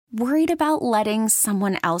Worried about letting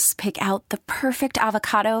someone else pick out the perfect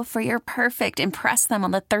avocado for your perfect impress them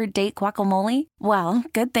on the third date guacamole? Well,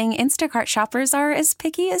 good thing Instacart shoppers are as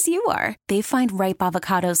picky as you are. They find ripe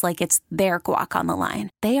avocados like it's their guac on the line.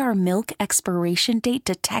 They are milk expiration date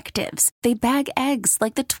detectives. They bag eggs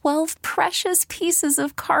like the 12 precious pieces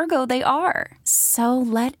of cargo they are. So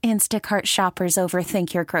let Instacart shoppers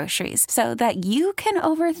overthink your groceries so that you can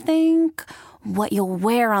overthink what you'll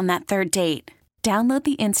wear on that third date. Download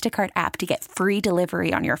the Instacart app to get free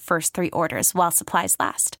delivery on your first 3 orders while supplies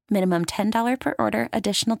last. Minimum $10 per order.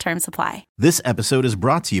 Additional terms apply. This episode is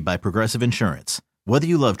brought to you by Progressive Insurance. Whether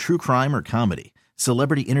you love true crime or comedy,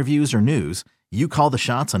 celebrity interviews or news, you call the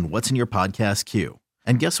shots on what's in your podcast queue.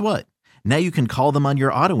 And guess what? Now you can call them on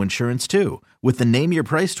your auto insurance too with the Name Your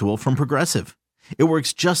Price tool from Progressive. It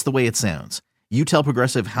works just the way it sounds. You tell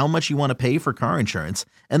Progressive how much you want to pay for car insurance,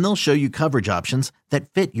 and they'll show you coverage options that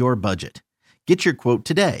fit your budget. Get your quote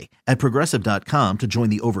today at Progressive.com to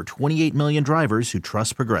join the over 28 million drivers who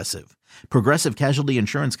trust Progressive. Progressive Casualty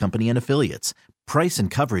Insurance Company and Affiliates. Price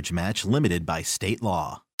and coverage match limited by state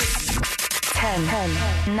law.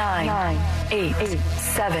 10, 9, 8,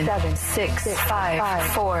 7, 6, 5,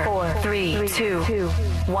 4, 3, 2,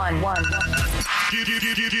 1.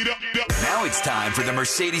 Now it's time for the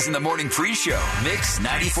Mercedes in the Morning pre-show, Mix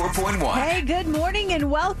 94.1. Hey, good morning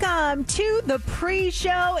and welcome to the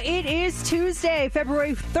pre-show. It is Tuesday,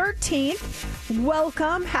 February 13th.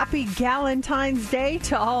 Welcome. Happy Galentine's Day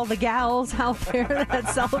to all the gals out there that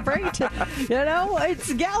celebrate. You know,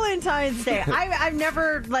 it's Galentine's Day. I've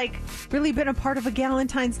never, really been a part of a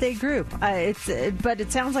Galentine's Day group. But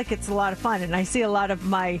it sounds like it's a lot of fun, and I see a lot of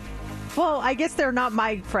my... Well, I guess they're not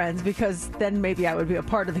my friends because then maybe I would be a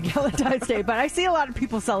part of the Galentine's Day. But I see a lot of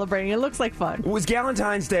people celebrating. It looks like fun. Was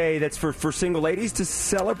Galentine's Day that's for single ladies to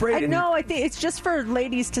celebrate? No, I think it's just for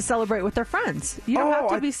ladies to celebrate with their friends. You don't have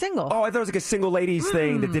to be single. Oh, I thought it was like a single ladies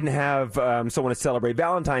thing that didn't have someone to celebrate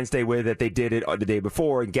Valentine's Day with, that they did it the day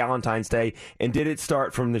before, Galentine's Day. And did it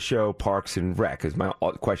start from the show Parks and Rec is my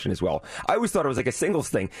question as well. I always thought it was like a singles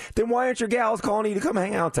thing. Then why aren't your gals calling you to come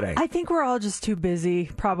hang out today? I think we're all just too busy,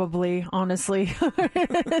 probably. Honestly,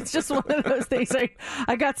 it's just one of those things.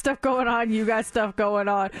 I got stuff going on. You got stuff going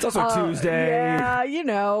on. It's also Tuesday.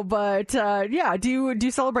 Yeah, but do you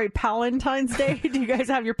celebrate Palentine's Day? Do you guys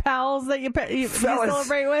have your pals that you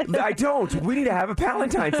celebrate with? I don't. We need to have a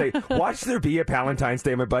Palentine's Day. Watch there be a Palentine's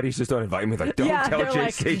Day. My buddies just don't invite me. Don't tell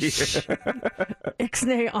JC.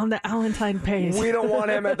 Ixnay on the Alentine pace. We don't want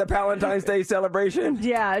him at the Palentine's Day celebration.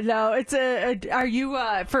 Yeah, no. It's are you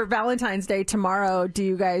for Valentine's Day tomorrow? Do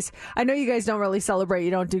you guys? I know you guys don't really celebrate.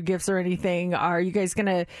 You don't do gifts or anything. Are you guys going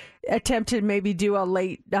to attempt to maybe do a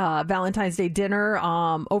late Valentine's Day dinner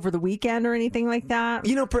over the weekend or anything like that?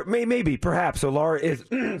 Maybe, perhaps. So Laura is,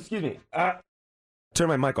 excuse me, turn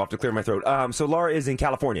my mic off to clear my throat. So Laura is in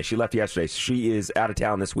California. She left yesterday. She is out of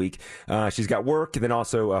town this week. She's got work and then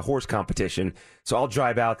also a horse competition. So I'll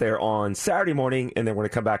drive out there on Saturday morning, and then we're going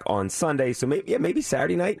to come back on Sunday. So maybe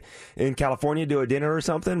Saturday night in California, do a dinner or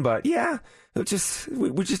something. But yeah. We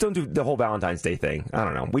just don't do the whole Valentine's Day thing. I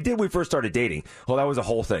don't know. We did when we first started dating. Well, that was a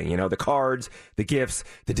whole thing. The cards, the gifts,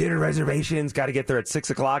 the dinner reservations. Got to get there at 6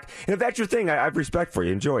 o'clock. And if that's your thing, I have respect for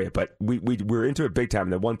you. Enjoy it. But we're into it big time.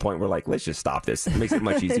 And at one point, we're like, let's just stop this. It makes it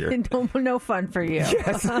much easier. No fun for you.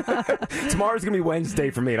 Yes. Tomorrow's going to be Wednesday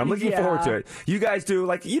for me. And I'm looking forward to it. You guys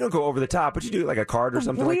do, you don't go over the top, but you do like a card or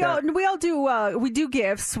something like that? We all do. We do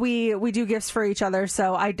gifts. We do gifts for each other.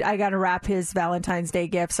 So I got to wrap his Valentine's Day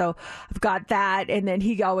gift. So I've got that, and then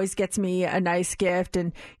he always gets me a nice gift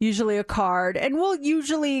and usually a card, and we'll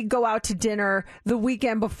usually go out to dinner the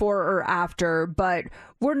weekend before or after, but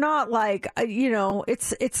we're not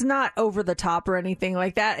it's not over the top or anything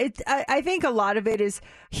like that. I think a lot of it is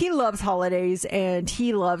he loves holidays and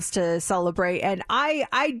he loves to celebrate, and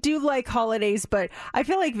I do like holidays, but I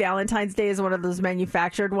feel like Valentine's Day is one of those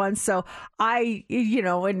manufactured ones. So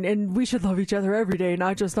and we should love each other every day,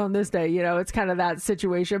 not just on this day. It's kind of that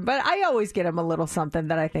situation. But I always get him a little something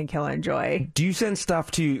that I think he'll enjoy. Do you send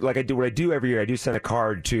stuff to, what I do every year? I do send a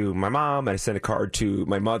card to my mom, and I send a card to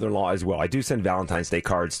my mother-in-law as well. I do send Valentine's Day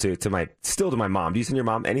cards to my mom. Do you send your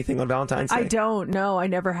mom anything on Valentine's Day? I don't. No, I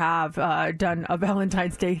never have done a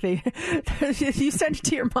Valentine's Day thing. You send it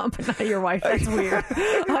to your mom, but not your wife. That's weird.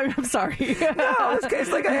 I'm sorry. No,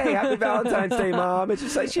 it's like, hey, happy Valentine's Day, Mom. It's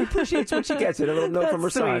just like she appreciates when she gets it. A little note from her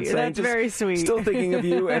son saying, that's very sweet. Still thinking of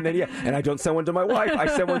you. And then, and I don't send one to my wife. I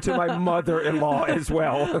send one to my mother-in-law as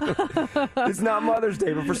well. It's not Mother's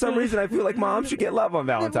Day, but for some reason I feel like Mom should get love on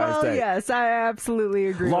Valentine's Day. Yes, I absolutely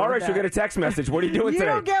agree. Laura with should that. get a text message. What are you doing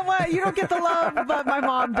don't get what you don't get the love, but my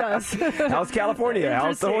mom does. How's California?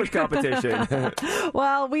 How's the horse competition?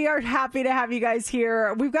 Well, we are happy to have you guys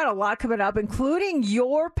here. We've got a lot coming up, including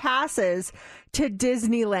your passes to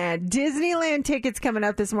Disneyland. Disneyland tickets coming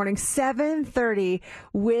up this morning, 7:30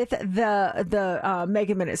 with the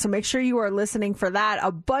Mega Minute. So make sure you are listening for that.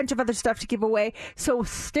 A bunch of other stuff to give away. So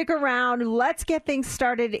stick around. Let's get things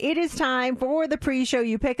started. It is time for the pre-show.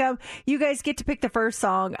 You pick them. You guys get to pick the first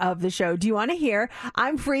song of the show. Do you want to hear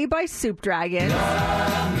I'm Free by Soup Dragon?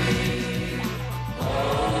 Love me,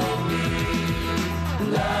 hold me,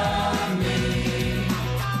 love me,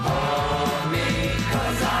 hold me,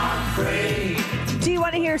 'cause I'm free. Do you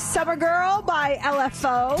want to hear Summer Girl by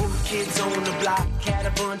LFO? Kids on the block had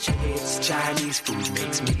a bunch of hits. Chinese food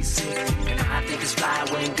makes me sick, and I think it's fly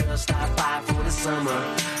when girls stop by for the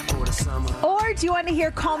summer. Or do you want to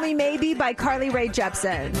hear Call Me Maybe by Carly Rae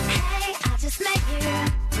Jepsen? Hey, I just met you,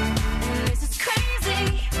 and this is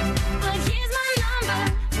crazy, but here's my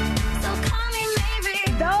number, so call me maybe.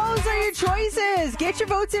 Those are your choices. Get your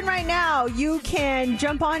votes in right now. You can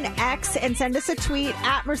jump on X and send us a tweet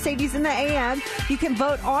at Mercedes in the AM. You can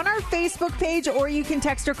vote on our Facebook page, or you can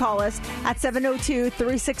text or call us at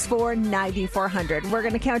 702-364-9400. We're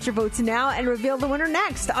going to count your votes now and reveal the winner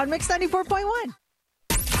next on Mix 94.1.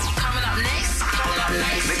 Coming up next.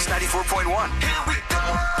 Mix 94.1. Here we go.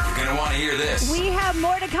 You're going to want to hear this. We have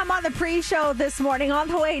more to come on the pre-show this morning. On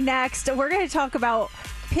the way next, we're going to talk about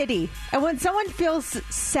pity. And when someone feels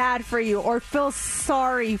sad for you or feels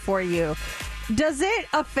sorry for you, does it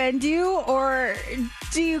offend you, or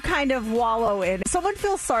do you kind of wallow in it? Someone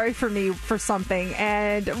feels sorry for me for something,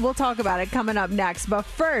 and we'll talk about it coming up next. But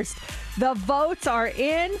first, the votes are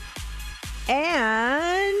in.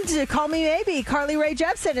 And Call Me Maybe, Carly Rae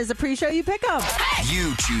Jepsen is a pre-show. You pick them.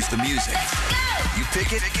 You choose the music. You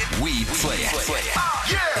pick it, we play it.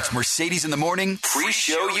 It's Mercedes in the Morning,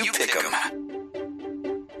 pre-show You Pick 'em.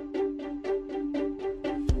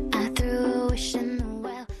 I threw a wish in the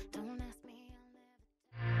well, don't ask me.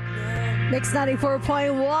 Mix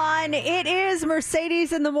 94.1. It is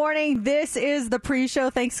Mercedes in the Morning. This is the pre-show.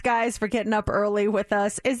 Thanks, guys, for getting up early with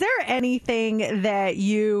us. Is there anything that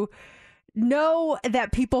you know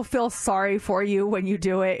that people feel sorry for you when you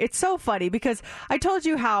do it? It's so funny because I told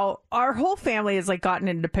you how our whole family has like gotten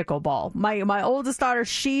into pickleball. My oldest daughter,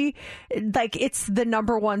 she it's the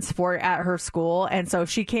number one sport at her school, and so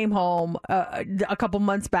she came home a couple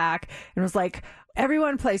months back and was like,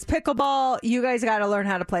 everyone plays pickleball. You guys got to learn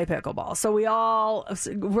how to play pickleball. So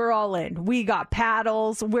we're all in. We got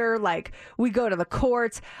paddles. We go to the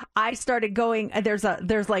courts. I started going. There's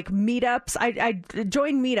like meetups. I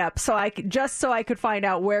joined meetups so I could find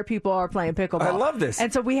out where people are playing pickleball. I love this.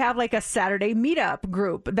 And so we have like a Saturday meetup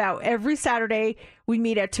group that every Saturday we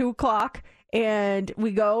meet at 2:00. And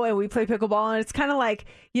we go and we play pickleball. And it's kind of like,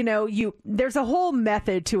 there's a whole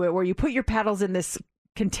method to it where you put your paddles in this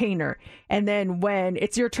container, and then when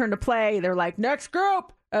it's your turn to play, they're like, next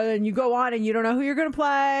group, and then you go on and you don't know who you're gonna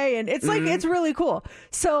play, and it's like it's really cool.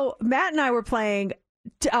 So Matt and I were playing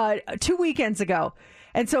 2 weekends ago,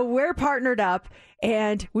 and so we're partnered up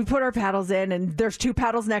and we put our paddles in, and there's two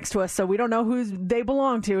paddles next to us, so we don't know who they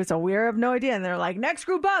belong to, so we have no idea. And they're like, next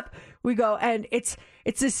group up. We go, and it's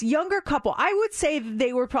this younger couple. I would say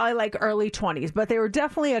they were probably like early 20s, but they were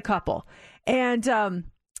definitely a couple. And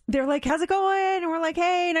they're like, how's it going? And we're like,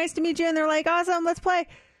 hey, nice to meet you. And they're like, awesome, let's play.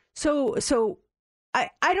 So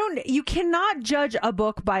you cannot judge a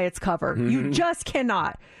book by its cover. Mm-hmm. You just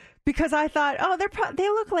cannot. Because I thought, they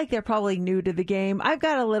look like they're probably new to the game. I've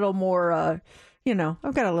got a little more, I've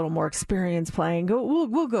got a little more experience playing.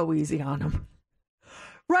 We'll go easy on them.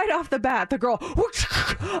 Right off the bat, the girl, I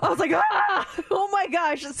was like, oh my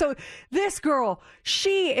gosh. So this girl,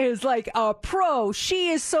 she is like a pro. She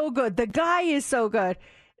is so good. The guy is so good.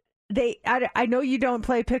 I know you don't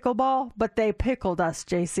play pickleball, but they pickled us,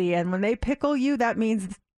 JC. And when they pickle you, that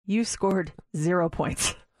means you scored 0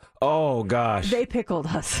 points. Oh, gosh. They pickled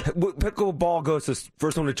us. Pickleball goes to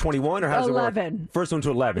first one to 21, or how does 11. it work? First one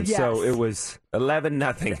to 11. Yes. So it was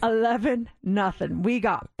 11-0. 11-0. We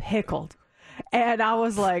got pickled. And I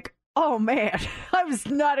was like, oh, man, I was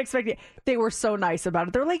not expecting it. They were so nice about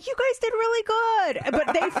it. They're like, you guys did really good.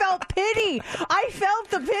 But they felt pity. I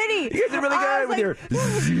felt the pity. You guys did really good with your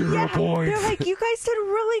 0 points. They're like, you guys did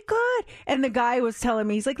really good. And the guy was telling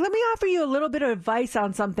me, he's like, let me offer you a little bit of advice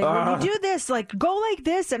on something. When you do this, like, go like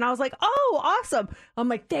this. And I was like, oh, awesome. I'm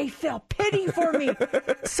like, they felt pity for me.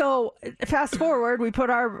 So fast forward, we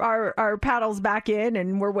put our paddles back in,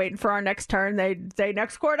 and we're waiting for our next turn. They say,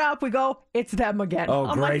 next court up. We go, it's them again. Oh,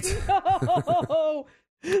 I'm great. Like, no.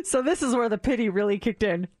 So this is where the pity really kicked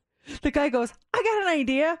in. The guy goes, I got an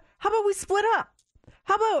idea. How about we split up?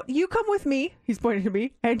 how about you come with me? He's pointing to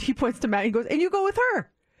me, and he points to Matt. He goes, and you go with her.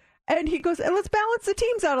 And he goes, and let's balance the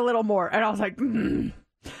teams out a little more. And I was like,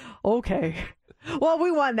 okay. Well, we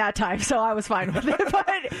won that time, so I was fine with it. But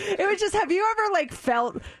it was just, have you ever like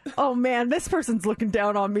felt, oh man, this person's looking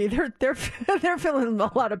down on me. They're feeling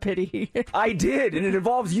a lot of pity. I did, and it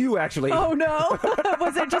involves you actually. Oh no,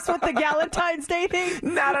 was it just with the Valentine's Day thing?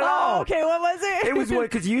 Not at all. Okay, what was it? It was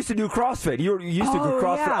because you used to do CrossFit. You used to do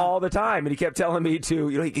CrossFit all the time, and he kept telling me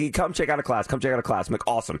to, come check out a class. Come check out a class. I'm like,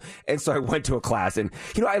 awesome. And so I went to a class, and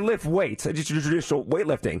I lift weights. I just do traditional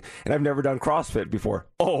weightlifting, and I've never done CrossFit before.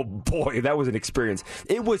 Oh boy, that was an experience.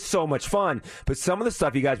 It was so much fun, but some of the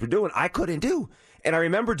stuff you guys were doing, I couldn't do. And I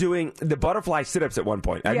remember doing the butterfly sit-ups at one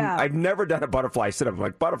point. I've never done a butterfly sit-up. I'm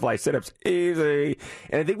like, butterfly sit-ups, easy.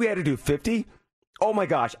 And I think we had to do 50. Oh my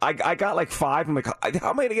gosh, I got like 5. I'm like,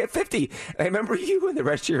 how am I going to get 50? And I remember you and the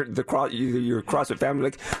rest of your CrossFit family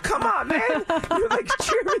like, come on, man. You're like,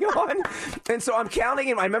 cheer me on. And so I'm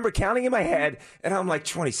counting, and I remember counting in my head, and I'm like,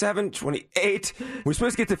 27, 28. We're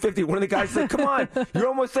supposed to get to 50. One of the guys said, come on, you're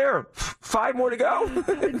almost there. 5 more to go.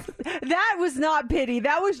 That was not pity.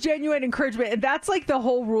 That was genuine encouragement. And that's like the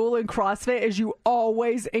whole rule in CrossFit is you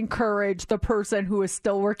always encourage the person who is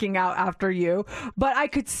still working out after you. But I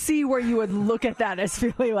could see where you would look at that as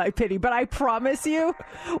feeling like pity, but I promise you,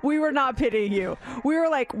 we were not pitying you. We were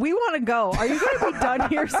like, we want to go. Are you going to be done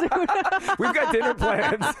here soon? We've got dinner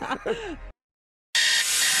plans.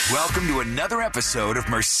 Welcome to another episode of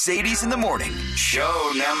Mercedes in the Morning,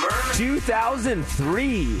 show number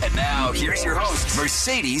 2003. And now, here's your host,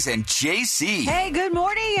 Mercedes and JC. Hey, good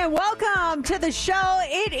morning and welcome to the show.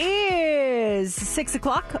 It is 6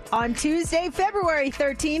 o'clock on Tuesday, February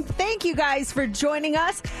 13th. Thank you guys for joining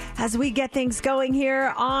us as we get things going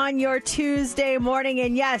here on your Tuesday morning.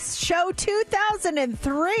 And yes, show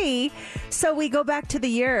 2003. So we go back to the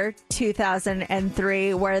year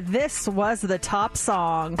 2003 where this was the top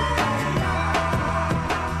song.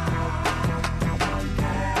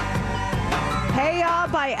 Hey Ya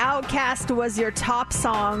by Outkast was your top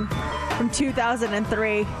song from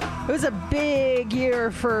 2003. It was a big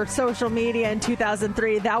year for social media in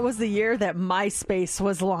 2003. That was the year that MySpace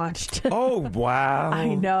was launched. Oh, wow.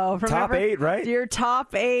 I know. Remember, top 8, right? Your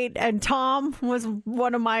top 8. And Tom was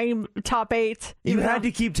one of my top 8. You had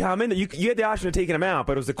to keep Tom in there. You had the option of taking him out,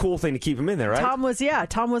 but it was a cool thing to keep him in there, right? Tom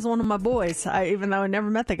was one of my boys, even though I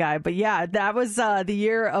never met the guy. But yeah, that was the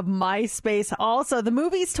year of MySpace. Also, the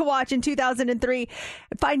movies to watch in 2003,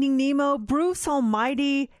 Finding Nemo, Bruce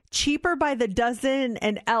Almighty, Cheaper by the Dozen,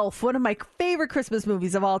 and Elf, one of my favorite Christmas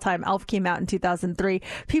movies of all time. Elf came out in 2003.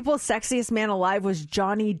 People's Sexiest Man Alive was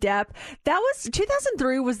Johnny Depp.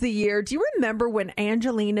 2003 was the year. Do you remember when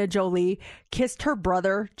Angelina Jolie kissed her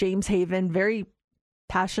brother, James Haven, very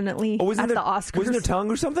passionately at the Oscars? Wasn't there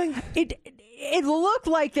tongue or something? It looked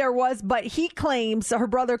like there was, but her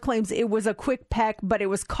brother claims it was a quick peck, but it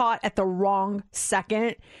was caught at the wrong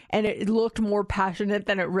second, and it looked more passionate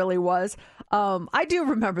than it really was. I do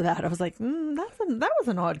remember that. I was like, that was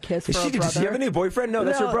an odd kiss for a brother. Does she have a new boyfriend? No,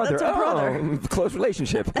 that's her brother. That's her brother. Close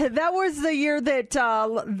relationship. That was the year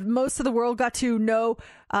that most of the world got to know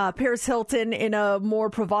Paris Hilton in a more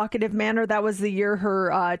provocative manner. That was the year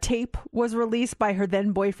her tape was released by her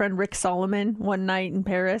then boyfriend Rick Solomon, One Night in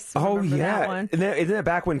Paris. Remember that one? Isn't that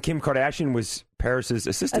back when Kim Kardashian was Paris's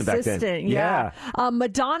assistant back then? Yeah.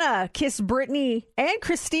 Madonna kissed Britney and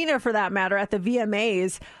Christina, for that matter, at the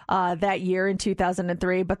VMAs that year in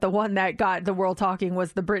 2003. But the one that got the world talking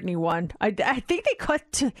was the Britney one. I think they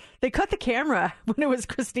cut the camera when it was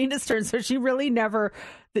Christina's turn, so she really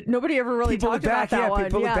nobody ever really talked about that one.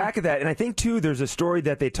 People look back at that. And I think, too, there's a story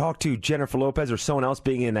that they talked to Jennifer Lopez or someone else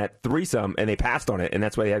being in that threesome, and they passed on it. And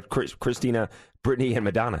that's why they had Christina, Britney, and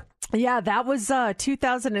Madonna. Yeah, that was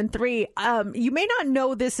 2003. You may not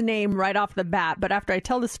know this name right off the bat, but after I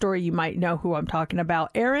tell the story, you might know who I'm talking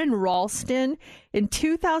about. Aaron Ralston, in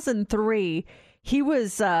 2003, he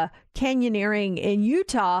was canyoneering in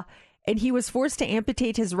Utah, and he was forced to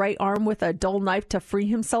amputate his right arm with a dull knife to free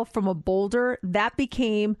himself from a boulder. That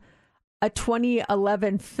became a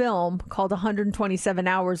 2011 film called 127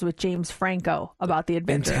 Hours with James Franco about the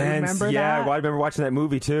adventure. Intense. Remember that? Yeah, well, I remember watching that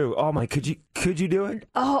movie too. Oh my, could you do it?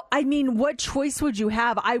 Oh, I mean, what choice would you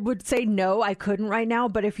have? I would say no, I couldn't right now.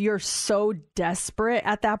 But if you're so desperate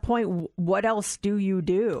at that point, what else do you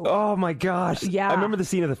do? Oh my gosh. Yeah. I remember the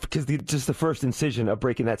scene of just the first incision of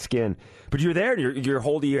breaking that skin. But you're there and you're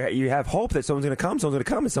holding, you have hope that someone's going to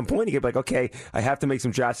come at some point. You get like, okay, I have to make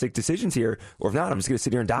some drastic decisions here, or if not, I'm just going to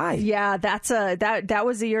sit here and die. Yeah. Yeah, that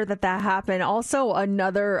was the year that happened. Also,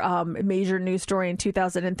 another major news story in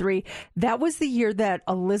 2003. That was the year that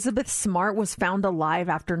Elizabeth Smart was found alive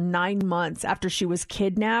after 9 months after she was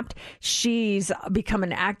kidnapped. She's become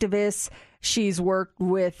an activist. She's worked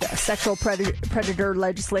with sexual predator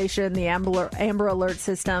legislation, the Amber Alert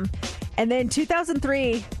system. And then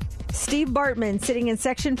 2003, Steve Bartman, sitting in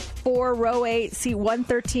Section 4, Row 8, Seat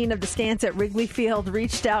 113 of the stands at Wrigley Field,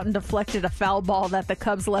 reached out and deflected a foul ball that the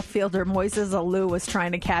Cubs left fielder Moises Alou was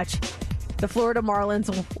trying to catch. The Florida Marlins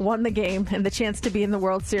won the game and the chance to be in the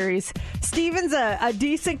World Series. Steven's a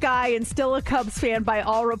decent guy and still a Cubs fan by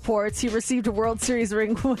all reports. He received a World Series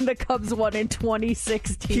ring when the Cubs won in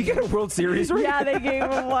 2016. He got a World Series ring? Yeah, they gave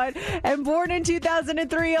him one. And born in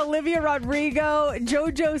 2003, Olivia Rodrigo,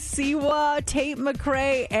 JoJo Siwa, Tate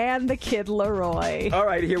McRae, and the Kid Laroi. All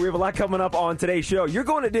right, here we have a lot coming up on today's show. You're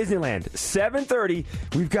going to Disneyland, 7:30.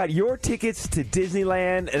 We've got your tickets to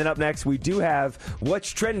Disneyland. And then up next, we do have What's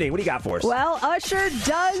Trending. What do you got for us? Well, Usher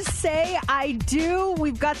does say I do.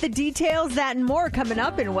 We've got the details, that and more coming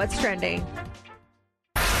up in What's Trending.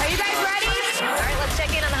 Are you guys ready? All right, let's check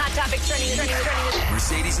in on the hot topics trending.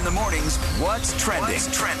 Mercedes in the mornings. What's trending?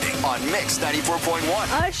 On Mix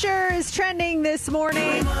 94.1. Usher is trending this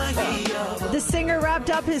morning. The singer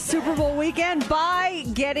wrapped up his Super Bowl weekend by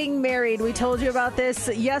getting married. We told you about this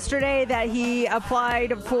yesterday, that he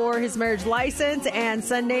applied for his marriage license, and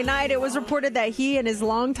Sunday night it was reported that he and his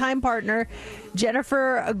longtime partner,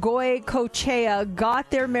 Jennifer Goy-Cochea, got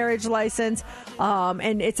their marriage license,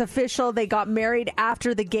 and it's official. They got married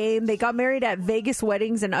after the game. They got married at Vegas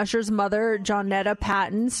weddings, and Usher's mother, Johnetta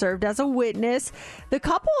Patton, served as a witness. The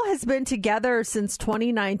couple has been together since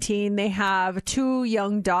 2019. They have 2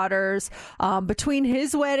 young daughters. Between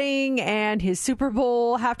his wedding and his Super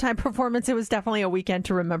Bowl halftime performance, it was definitely a weekend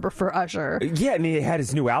to remember for Usher. Yeah, and he had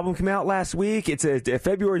his new album come out last week.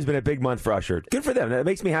 February's been a big month for Usher. Good for them. That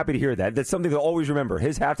makes me happy to hear that. That's something they'll always remember,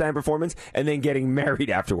 his halftime performance and then getting married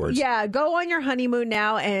afterwards. Yeah, go on your honeymoon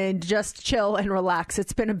now and just chill and relax.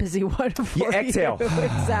 It's been a busy one for you. Exhale.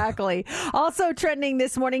 Exactly. Also trending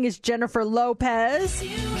this morning is Jennifer Lopez.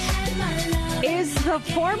 Is the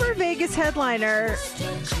former Vegas headliner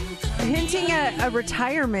hinting at a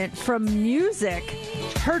retirement from music?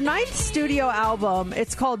 Her 9th studio album,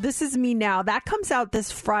 it's called This Is Me Now. That comes out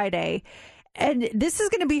this Friday. And this is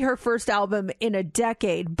going to be her first album in a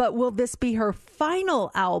decade, but will this be her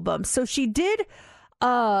final album? So she did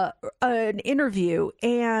an interview,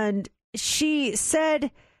 and she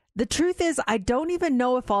said, the truth is, I don't even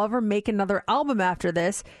know if I'll ever make another album after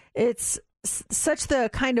this. It's such the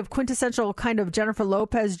kind of quintessential kind of Jennifer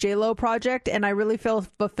Lopez J-Lo project, and I really feel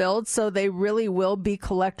fulfilled. So they really will be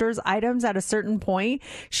collector's items at a certain point.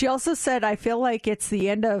 She also said, I feel like it's the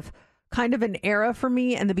end of kind of an era for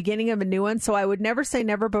me and the beginning of a new one. So I would never say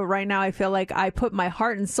never, but right now I feel like I put my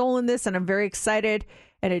heart and soul in this, and I'm very excited,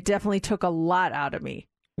 and it definitely took a lot out of me.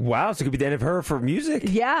 Wow, so it could be the end of her for music?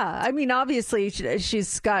 Yeah, I mean, obviously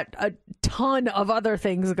she's got a ton of other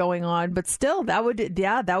things going on, but still, that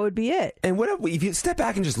would be it. And if you step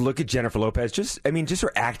back and just look at Jennifer Lopez, just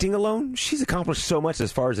her acting alone, she's accomplished so much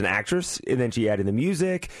as far as an actress. And then she added the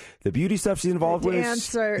music, the beauty stuff she's involved with.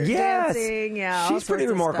 Dancing, yeah. She's pretty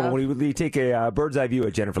remarkable when you take a bird's eye view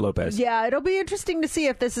at Jennifer Lopez. Yeah, it'll be interesting to see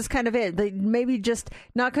if this is kind of it. Maybe just,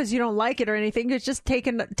 not because you don't like it or anything, it's just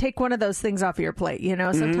take one of those things off of your plate, you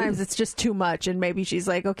know? Sometimes it's just too much, and maybe she's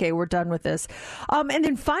like, okay, we're done with this. And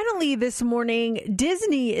then finally this morning,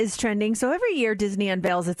 Disney is trending. So every year Disney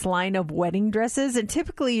unveils its line of wedding dresses, and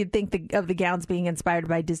typically you'd think of the gowns being inspired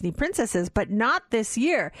by Disney princesses, but not this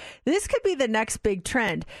year. This could be the next big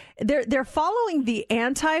trend. They're following the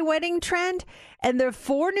anti-wedding trend, and there are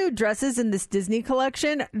 4 new dresses in this Disney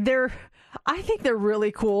collection. I think they're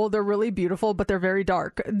really cool. They're really beautiful, but they're very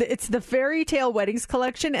dark. It's the Fairy Tale Weddings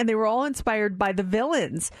collection, and they were all inspired by the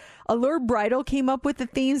villains. Allure Bridal came up with the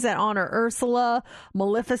themes that honor Ursula,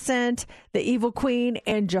 Maleficent, the Evil Queen,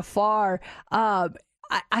 and Jafar. I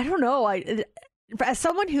don't know. As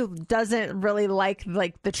someone who doesn't really like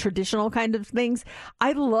the traditional kind of things,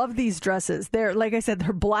 I love these dresses. They're, like I said,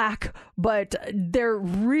 they're black, but they're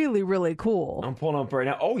really, really cool. I'm pulling up right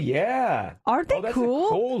now. Oh, yeah. Aren't they that's cool? A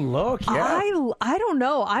cool look, yeah. I don't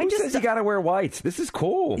know. Who says you got to wear whites? This is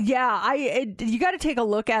cool. Yeah, you got to take a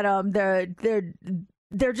look at them.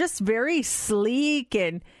 They're just very sleek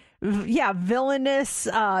and villainous.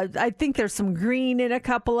 I think there's some green in a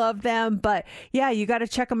couple of them, but yeah, you got to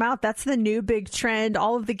check them out. That's the new big trend.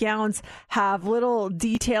 All of the gowns have little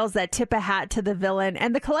details that tip a hat to the villain,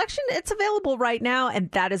 and the collection, it's available right now,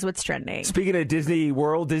 and that is what's trending. Speaking of Disney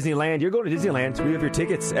World, Disneyland, you're going to Disneyland. So we have your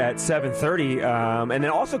tickets at 7:30, and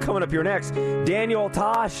then also coming up here next, Daniel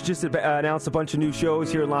Tosh just announced a bunch of new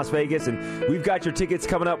shows here in Las Vegas, and we've got your tickets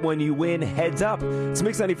coming up when you win Heads Up. It's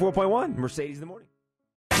Mix 94.1, Mercedes in the Morning.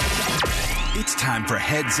 It's time for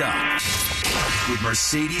Heads Up with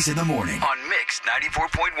Mercedes in the Morning on Mix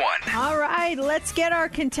 94.1. All right, let's get our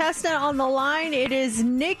contestant on the line. It is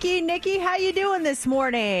Nikki. Nikki, how you doing this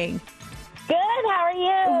morning? Good, how are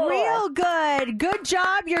you? Real good. Good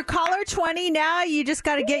job. You're caller 20 now. You just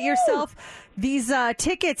got to get yourself these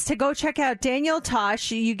tickets to go check out Daniel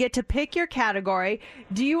Tosh. You get to pick your category.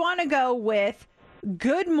 Do you want to go with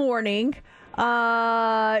Good Morning,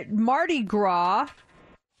 Mardi Gras,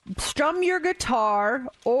 Strum Your Guitar,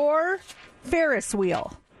 or Ferris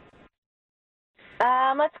Wheel?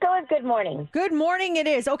 Let's go with Good Morning. Good morning it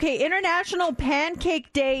is. Okay, International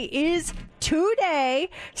Pancake Day is today,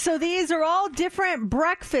 so these are all different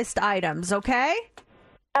breakfast items, okay?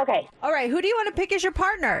 Okay. All right, who do you want to pick as your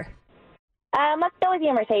partner? Let's go with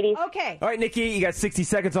you, Mercedes. Okay. All right, Nikki, you got 60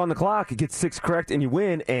 seconds on the clock. You get 6 correct, and you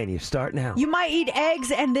win, and you start now. You might eat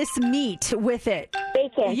eggs and this meat with it.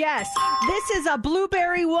 Bacon. Yes. This is a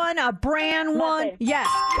blueberry one, a bran one. Muffin. Yes.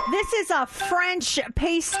 This is a French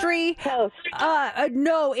pastry. Toast.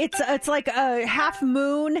 No, it's like a half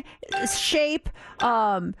moon shape.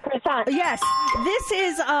 Croissant. Yes. This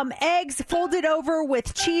is eggs folded over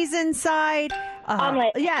with cheese inside.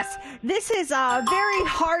 Omelet. Yes. This is a very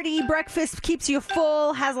hearty breakfast. Keeps you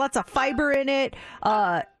full. Has lots of fiber in it.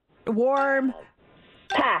 Warm.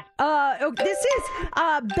 Pass. This is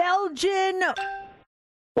Belgian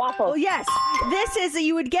Waffles. Oh, yes. This is,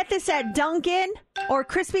 you would get this at Dunkin' or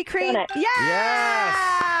Krispy Kreme. Donut.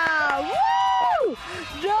 Yeah! Woo!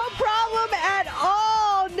 No problem at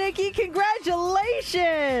all, Nikki.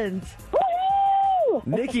 Congratulations. Woo!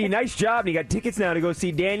 Nikki, nice job. And you got tickets now to go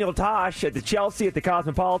see Daniel Tosh at the Chelsea at the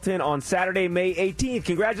Cosmopolitan on Saturday, May 18th.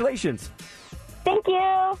 Congratulations. Thank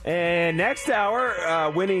you. And next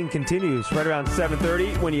hour, winning continues right around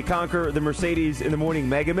 7:30. When you conquer the Mercedes in the Morning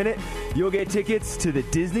Mega Minute, you'll get tickets to the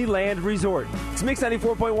Disneyland Resort. It's Mix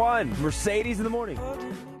 94.1, Mercedes in the Morning.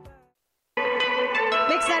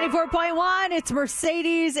 Mix 94.1, it's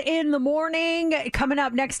Mercedes in the Morning. Coming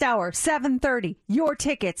up next hour, 7:30, your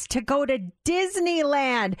tickets to go to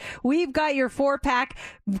Disneyland. We've got your 4-pack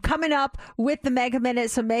coming up with the Mega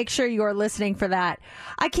Minute, so make sure you are listening for that.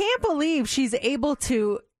 I can't believe she's able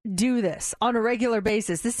to do this on a regular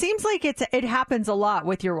basis. This seems like it happens a lot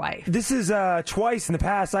with your wife. This is twice in the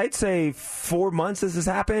past, I'd say 4 months this has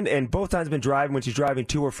happened, and both times been driving when she's driving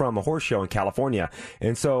to or from a horse show in California.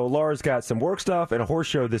 And so Laura's got some work stuff and a horse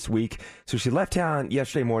show this week. So she left town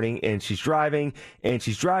yesterday morning, and she's driving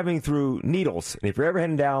through Needles. And if you're ever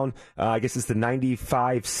heading down, I guess it's the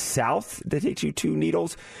 95 South that takes you to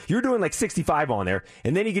Needles. You're doing like 65 on there,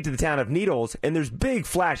 and then you get to the town of Needles, and there's big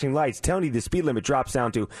flashing lights telling you the speed limit drops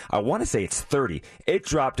down to, I want to say it's 30. It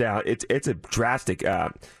dropped down. It's a drastic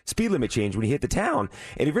speed limit change when you hit the town.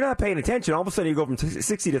 And if you're not paying attention, all of a sudden you go from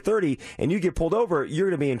 60 to 30 and you get pulled over, you're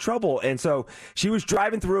going to be in trouble. And so she was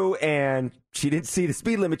driving through and she didn't see the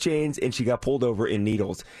speed limit change and she got pulled over in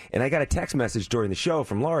Needles. And I got a text message during the show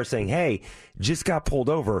from Laura saying, hey, just got pulled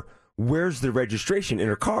over. Where's the registration in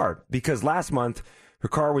her car? Because last month, her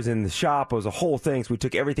car was in the shop. It was a whole thing. So we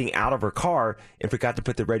took everything out of her car and forgot to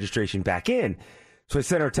put the registration back in. So I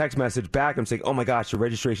sent her a text message back. I'm saying, oh my gosh, your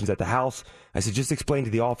registration's at the house. I said, just explain to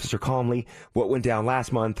the officer calmly what went down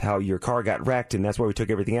last month, how your car got wrecked, and that's why we took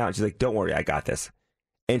everything out. And she's like, don't worry, I got this.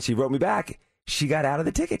 And she wrote me back. She got out of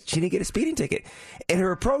the ticket. She didn't get a speeding ticket. And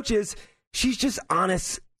her approach is, she's just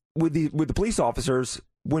honest with the police officers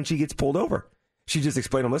when she gets pulled over. She just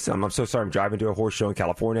explained to them, listen, I'm so sorry. I'm driving to a horse show in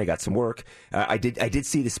California. I got some work. I did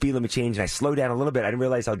see the speed limit change, and I slowed down a little bit. I didn't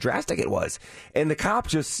realize how drastic it was. And the cop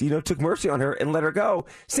just, took mercy on her and let her go.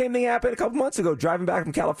 Same thing happened a couple months ago. Driving back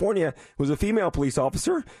from California was a female police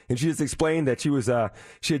officer, and she just explained that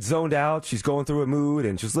she had zoned out. She's going through a mood,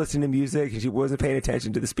 and she was listening to music, and she wasn't paying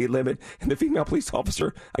attention to the speed limit. And the female police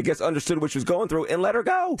officer, I guess, understood what she was going through and let her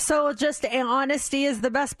go. So just honesty is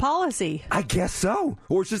the best policy. I guess so.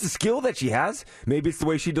 Or it's just a skill that she has. maybe it's the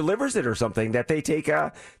way she delivers it or something that they take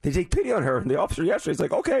pity on her. And the officer yesterday is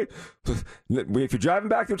like, okay, if you're driving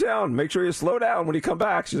back through town, make sure you slow down when you come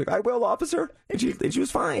back. She's like, I will, officer. And she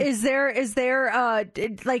was fine. Is there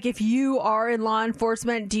like, if you are in law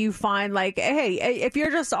enforcement, do you find like, hey, if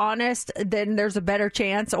you're just honest, then there's a better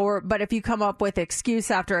chance, but if you come up with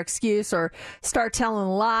excuse after excuse or start telling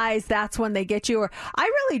lies, that's when they get you? Or I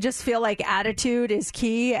really just feel like attitude is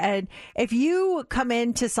key. And if you come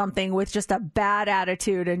into something with just a bad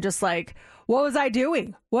attitude and just like, what was I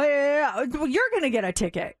doing? Well, you're going to get a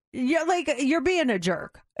ticket. You're being a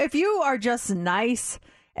jerk. If you are just nice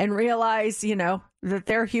and realize, that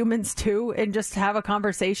they're humans too, and just have a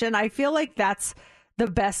conversation, I feel like that's the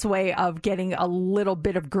best way of getting a little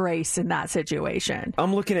bit of grace in that situation.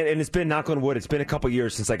 I'm looking at it, and it's been, knock on wood, it's been a couple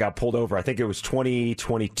years since I got pulled over. I think it was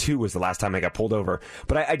 2022 was the last time I got pulled over.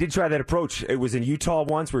 But I did try that approach. It was in Utah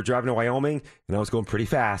once. We were driving to Wyoming, and I was going pretty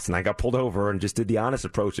fast, and I got pulled over and just did the honest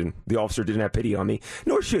approach, and the officer didn't have pity on me,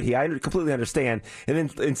 nor should he. I completely understand. And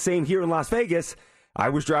then same here in Las Vegas, I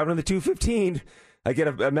was driving on the 215. I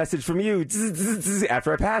get a message from you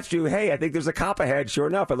after I passed you. Hey, I think there's a cop ahead. Sure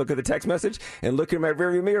enough, I look at the text message and look in my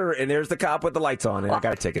rearview mirror, and there's the cop with the lights on, and I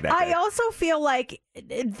got a ticket that day. I also feel like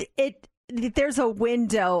there's a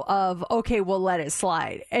window of, okay, we'll let it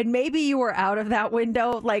slide. And maybe you were out of that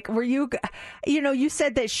window. Like, were you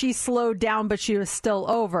said that she slowed down, but she was still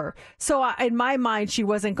over. So in my mind, she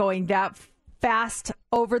wasn't going that fast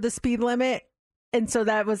over the speed limit. And so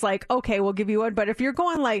that was like, okay, we'll give you one. But if you're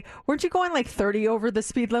going weren't you going 30 over the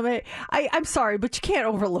speed limit? I'm sorry, but you can't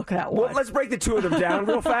overlook that one. Well, let's break the two of them down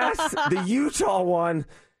real fast. The Utah one,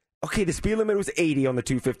 okay, the speed limit was 80 on the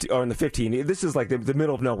 250 or on the 15. This is like the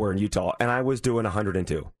middle of nowhere in Utah, and I was doing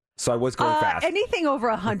 102. So I was going fast. Anything over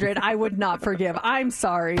 100, I would not forgive. I'm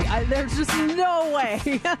sorry. There's just no way.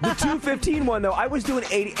 The 215 one, though, I was doing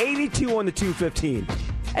 82 on the 215.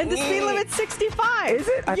 And the speed limit's 65. Is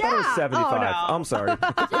it? I thought it was 75. Oh, no. I'm sorry.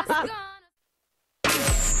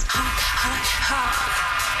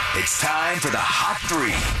 It's time for the Hot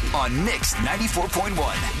 3 on Mix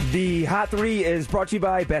 94.1. The Hot 3 is brought to you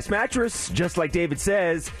by Best Mattress. Just like David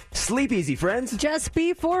says, sleep easy, friends. Just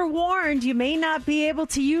be forewarned, you may not be able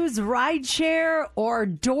to use rideshare or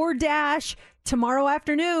DoorDash. Tomorrow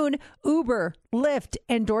afternoon, Uber, Lyft,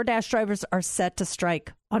 and DoorDash drivers are set to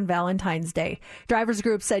strike on Valentine's Day. Drivers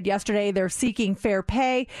group said yesterday they're seeking fair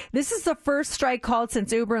pay. This is the first strike called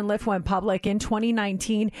since Uber and Lyft went public in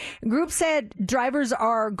 2019. Group said drivers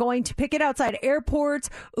are going to picket outside airports,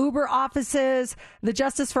 Uber offices. The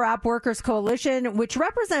Justice for App Workers Coalition, which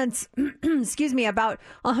represents, about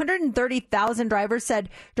 130,000 drivers, said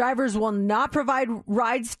drivers will not provide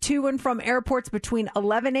rides to and from airports between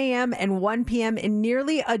 11 a.m. and 1 p.m. in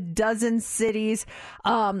nearly a dozen cities.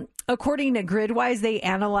 According to Gridwise, they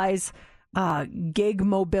analyze gig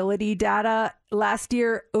mobility data. Last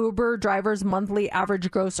year, Uber drivers' monthly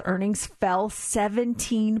average gross earnings fell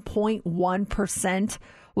 17.1%,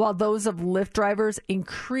 while those of Lyft drivers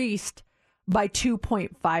increased by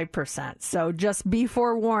 2.5%. So just be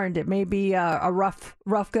forewarned, it may be a rough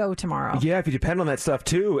go tomorrow. Yeah, if you depend on that stuff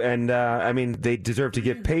too. And they deserve to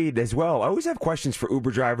get paid as well. I always have questions for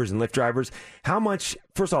Uber drivers and Lyft drivers. How much,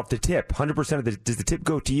 first off, the tip, 100% does the tip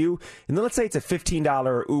go to you? And then let's say it's a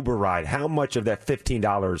 $15 Uber ride. How much of that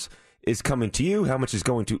 $15 is coming to you? How much is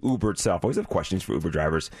going to Uber itself? I always have questions for Uber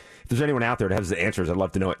drivers. If there's anyone out there that has the answers, I'd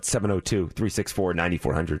love to know it.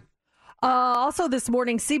 702-364-9400. Also this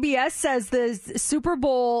morning, CBS says the Super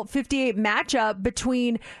Bowl 58 matchup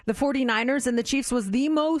between the 49ers and the Chiefs was the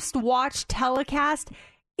most watched telecast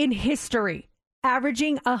in history,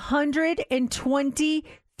 averaging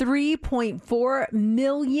 123.4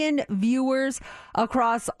 million viewers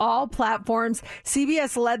across all platforms.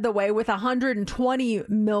 CBS led the way with 120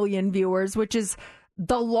 million viewers, which is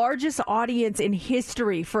the largest audience in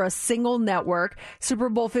history for a single network. Super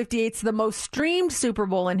Bowl 58 is the most streamed Super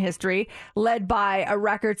Bowl in history, led by a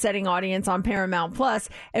record-setting audience on Paramount Plus,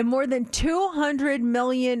 and more than 200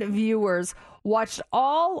 million viewers watched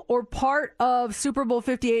all or part of Super Bowl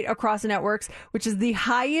 58 across networks, which is the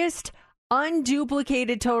highest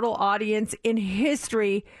unduplicated total audience in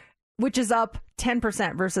history, which is up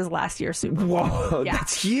 10% versus last year's Super Bowl. Whoa, yeah.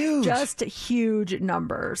 That's huge. Just huge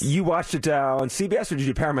numbers. You watched it on CBS or did you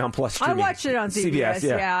do Paramount Plus streaming? I watched it on CBS.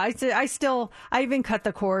 Yeah. I even cut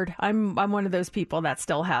the cord. I'm one of those people that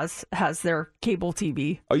still has their cable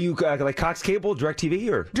TV. Are you like Cox Cable, DirecTV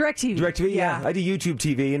or? DirecTV, yeah. I do YouTube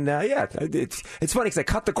TV and it's funny because I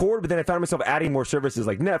cut the cord, but then I found myself adding more services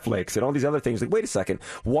like Netflix and all these other things. Like, wait a second,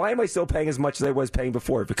 why am I still paying as much as I was paying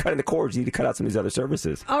before? If you're cutting the cords, you need to cut out some of these other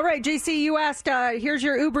services. All right, JC, you asked Here's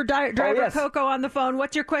your Uber driver, yes. Coco, on the phone.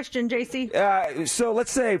 What's your question, JC? So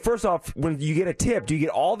let's say, first off, when you get a tip, do you get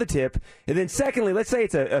all the tip? And then secondly, let's say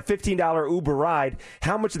it's a $15 Uber ride.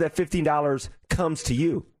 How much of that $15 comes to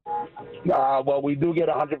you? Well, we do get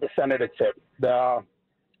 100% of the tip. The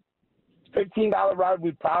 $15 ride,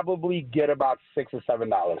 we probably get about $6 or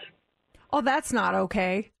 $7. Oh, that's not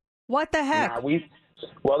okay. What the heck?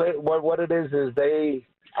 What it is they,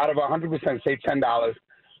 out of 100%, say $10,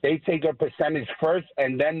 they take a percentage first,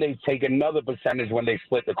 and then they take another percentage when they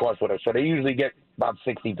split the cost with us. So they usually get about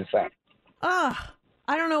 60%. I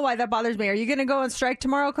don't know why that bothers me. Are you going to go on strike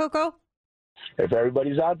tomorrow, Coco? If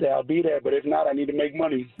everybody's out there, I'll be there. But if not, I need to make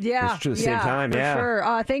money. Yeah, it's true, same time. For yeah,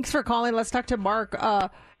 sure. Thanks for calling. Let's talk to Mark.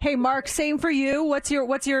 Hey, Mark, same for you. What's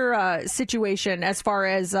your situation as far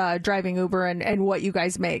as driving Uber and what you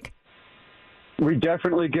guys make? We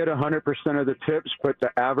definitely get 100% of the tips, but the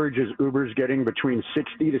average is Uber's getting between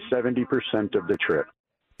 60 to 70% of the trip.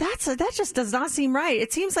 That just does not seem right.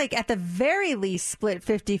 It seems like at the very least split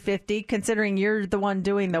 50-50, considering you're the one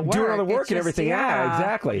doing the work. Doing all the work and everything. Yeah,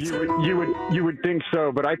 exactly. You would think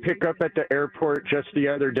so, but I pick up at the airport just the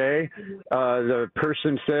other day. The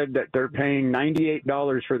person said that they're paying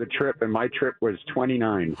 $98 for the trip, and my trip was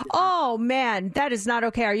 $29. Oh, man, that is not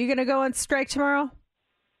okay. Are you going to go on strike tomorrow?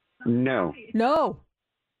 No. No.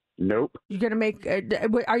 Nope. You're going to make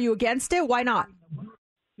are you against it? Why not?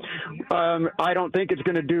 I don't think it's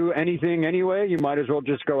going to do anything anyway. You might as well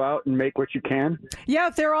just go out and make what you can. Yeah,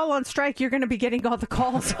 if they're all on strike, you're going to be getting all the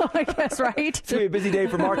calls, I guess, right? It's going to be a busy day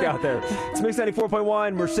for Mark out there. It's Mix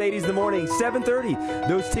 94.1, Mercedes in the morning, 7:30.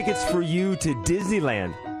 Those tickets for you to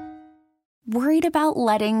Disneyland. Worried about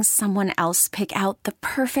letting someone else pick out the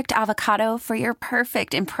perfect avocado for your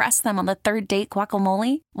perfect impress them on the third date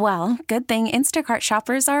guacamole? Well, good thing Instacart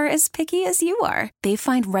shoppers are as picky as you are. They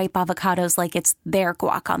find ripe avocados like it's their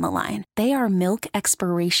guac on the line. They are milk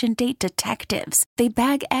expiration date detectives. They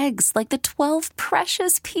bag eggs like the 12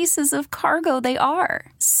 precious pieces of cargo they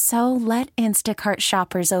are. So let Instacart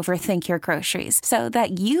shoppers overthink your groceries so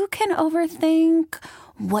that you can overthink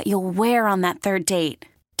what you'll wear on that third date.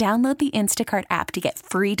 Download the Instacart app to get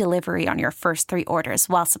free delivery on your first 3 orders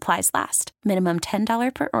while supplies last. Minimum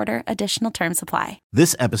 $10 per order. Additional terms apply.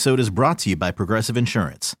 This episode is brought to you by Progressive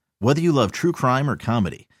Insurance. Whether you love true crime or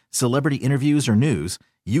comedy, celebrity interviews or news,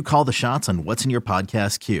 you call the shots on what's in your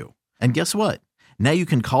podcast queue. And guess what? Now you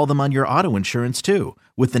can call them on your auto insurance too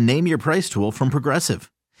with the Name Your Price tool from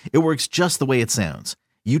Progressive. It works just the way it sounds.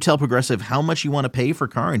 You tell Progressive how much you want to pay for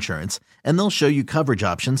car insurance, and they'll show you coverage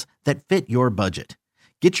options that fit your budget.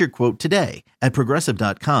 Get your quote today at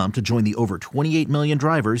Progressive.com to join the over 28 million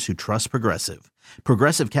drivers who trust Progressive.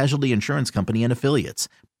 Progressive Casualty Insurance Company and Affiliates.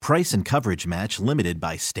 Price and coverage match limited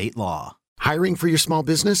by state law. Hiring for your small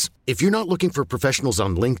business? If you're not looking for professionals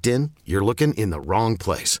on LinkedIn, you're looking in the wrong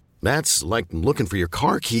place. That's like looking for your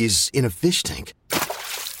car keys in a fish tank.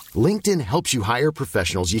 LinkedIn helps you hire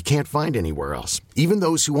professionals you can't find anywhere else, even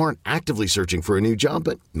those who aren't actively searching for a new job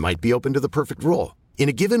but might be open to the perfect role. In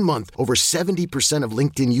a given month, over 70% of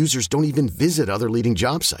LinkedIn users don't even visit other leading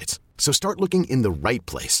job sites. So start looking in the right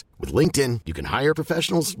place. With LinkedIn, you can hire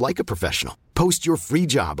professionals like a professional. Post your free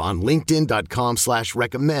job on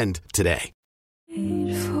linkedin.com/recommend today.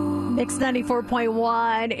 Mix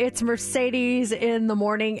 94.1. It's Mercedes in the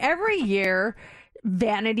morning. Every year,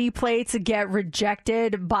 vanity plates get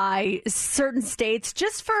rejected by certain states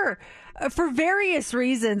just for various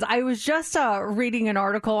reasons. I was just reading an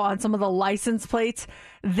article on some of the license plates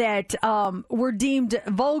that were deemed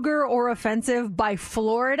vulgar or offensive by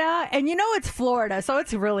Florida. And you know it's Florida, so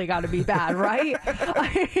it's really got to be bad, right?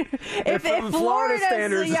 if Florida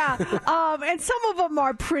standards. Yeah. And some of them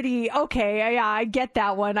are pretty, okay, yeah, I get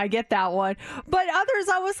that one. But others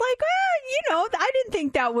I was like, I didn't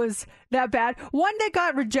think that was that bad. One that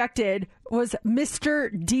got rejected was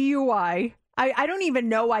Mr. DUI. I don't even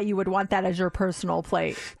know why you would want that as your personal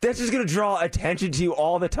plate. That's just going to draw attention to you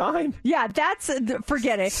all the time. Yeah,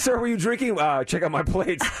 forget it. Sir, were you drinking? Check out my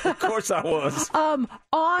plates. Of course I was.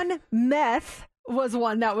 On meth was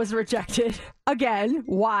one that was rejected. Again,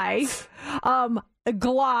 why?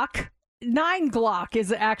 Glock 9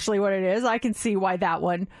 is actually what it is. I can see why that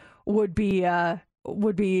one would be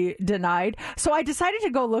denied. So I decided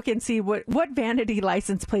to go look and see what vanity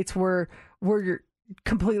license plates were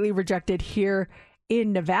completely rejected here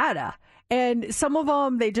in Nevada. And some of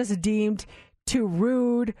them they just deemed too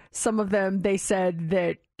rude. Some of them they said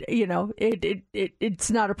that, it's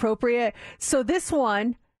not appropriate. So this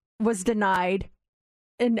one was denied.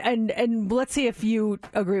 And let's see if you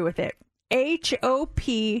agree with it.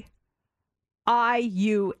 HOPIUM.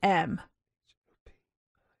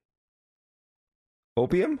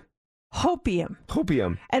 Opium? Hopium.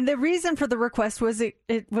 Hopium. And the reason for the request was it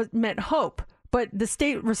meant hope, but the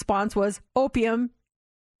state response was opium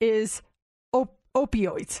is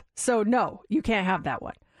opioids. So no, you can't have that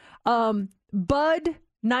one. Bud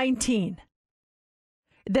 19.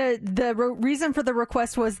 The reason for the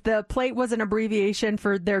request was the plate was an abbreviation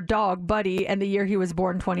for their dog, Buddy, and the year he was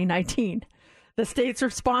born, 2019. The state's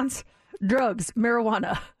response, drugs,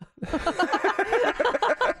 marijuana.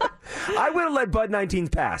 I would have let Bud 19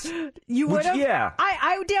 pass. You would have? Yeah.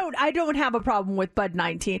 I don't have a problem with Bud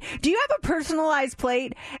 19. Do you have a personalized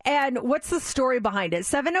plate? And what's the story behind it?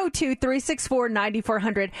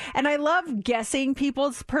 702-364-9400. And I love guessing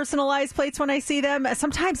people's personalized plates when I see them.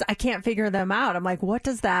 Sometimes I can't figure them out. I'm like, what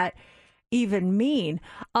does that even mean?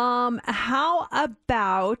 How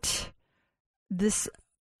about this?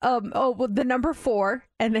 The number 4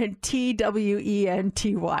 and then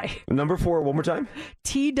TWENTY. Number 4, one more time.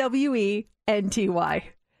 TWENTY.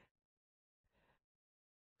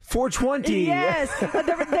 420. Yes.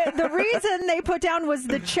 The reason they put down was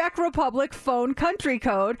the Czech Republic phone country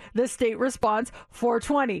code. The state response,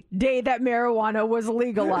 420, day that marijuana was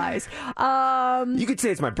legalized. You could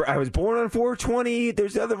say I was born on 420.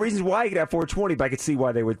 There's other reasons why you could have 420, but I could see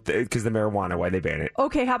why they would, because the marijuana, why they ban it.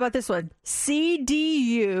 Okay, how about this one?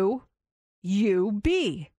 CDUUB.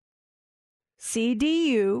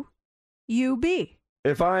 CDUUB.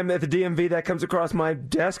 If I'm at the DMV, that comes across my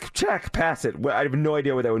desk, check, pass it. I have no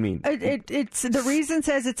idea what that would mean. It's the reason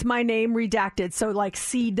says it's my name redacted. So like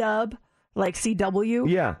C-dub, like CW.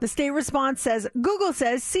 Yeah. The state response says, Google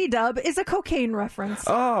says C-dub is a cocaine reference.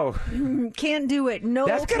 Oh. Can't do it. No,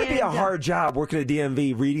 that's got to be a hard job working at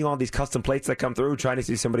DMV, reading all these custom plates that come through, trying to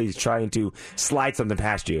see somebody's trying to slide something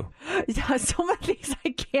past you. Some of these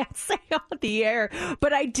I can't say on the air,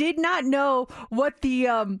 but I did not know what the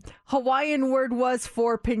Hawaiian word was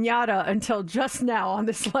for piñata until just now on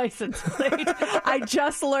this license plate. I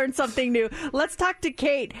just learned something new. Let's talk to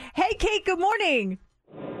Kate. Hey, Kate, good morning.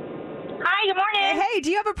 Hi, good morning. Hey,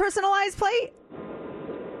 do you have a personalized plate?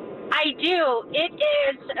 I do. It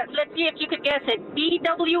is, let's see if you could guess it,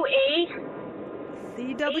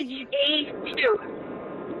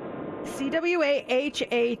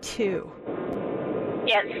 CWAHA2.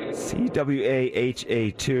 Yes.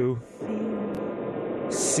 CWAHA2.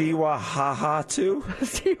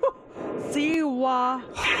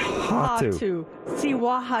 BWAHA2. BWAHA2.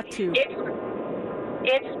 BWAHA2.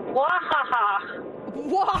 It's BWAHA.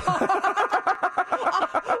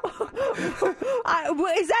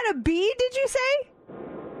 Is that a B, did you say?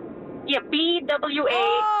 Yeah, BWA.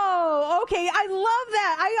 Oh, okay. I love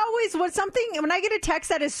that. I always, when I get a text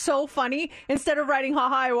that is so funny, instead of writing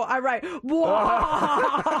haha, I write, whoa.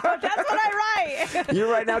 That's what I write.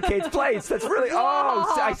 You're right now, Kate's plates. That's really,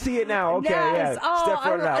 I see it now. Okay, yes. yeah. Step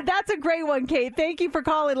forward out. That's a great one, Kate. Thank you for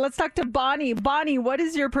calling. Let's talk to Bonnie. Bonnie, what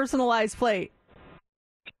is your personalized plate?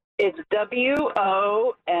 It's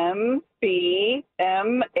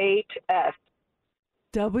WOMBM8S.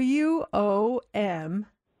 WOMAC.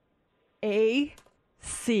 B.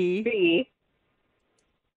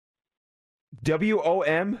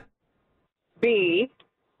 WOM? B.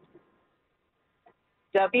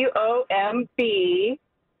 WOMB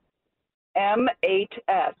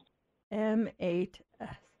M8S. M8S.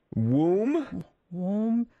 Womb?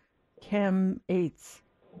 Womb Chem 8s.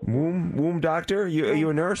 Womb doctor? Are you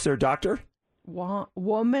a nurse or a doctor?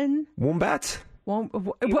 Woman? Wombats?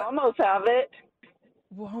 You almost have it.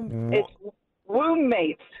 It's womb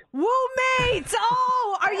mates. Womb mates!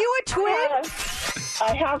 Oh, are you a twin?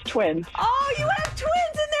 I have twins. Oh, you have twins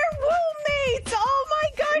and they're womb mates! Oh my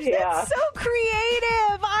gosh, that's so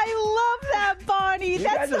creative! I love that, Bonnie. You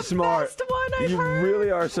that's guys the are smart. best one I've heard. You really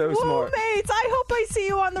are so smart. Mates, I hope I see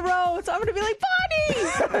you on the road. So I'm going to be like, Bonnie!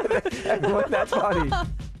 That's funny.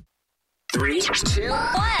 3, 2, 1.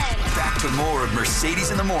 Back to more of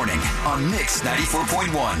Mercedes in the Morning on Mix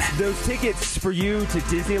 94.1. Those tickets for you to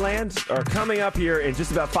Disneyland are coming up here in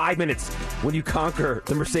just about 5 minutes when you conquer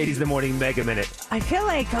the Mercedes in the Morning Mega Minute. I feel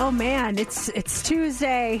like, oh man, it's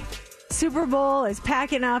Tuesday. Super Bowl is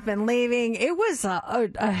packing up and leaving. It was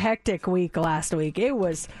a hectic week last week. It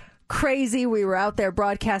was crazy. We were out there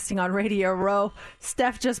broadcasting on Radio Row.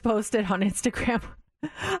 Steph just posted on Instagram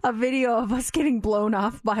a video of us getting blown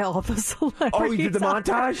off by all the celebrities. Oh, you did the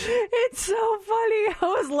montage? It's so funny. I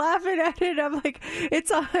was laughing at it. I'm like, it's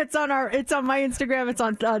on my Instagram. It's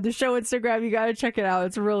on the show Instagram. You got to check it out.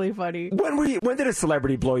 It's really funny. When did a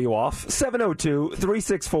celebrity blow you off?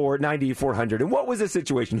 702-364-9400. And what was the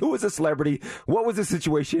situation? Who was the celebrity? What was the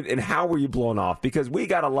situation? And how were you blown off? Because we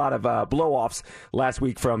got a lot of blow-offs last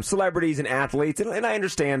week from celebrities and athletes. And I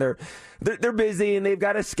understand they're busy and they've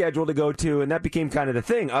got a schedule to go to. And that became kind of of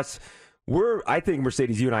the thing. I think,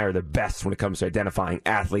 Mercedes, you and I are the best when it comes to identifying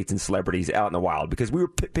athletes and celebrities out in the wild because we were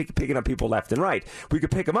picking up people left and right. We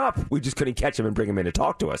could pick them up. We just couldn't catch them and bring them in to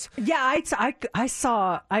talk to us. Yeah,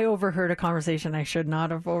 I overheard a conversation I should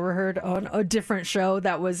not have overheard on a different show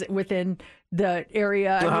that was within the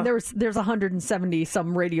area. I mean, there's 170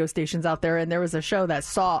 some radio stations out there, and there was a show that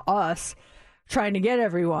saw us trying to get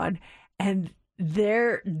everyone, and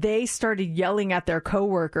they started yelling at their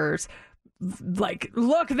coworkers. Like,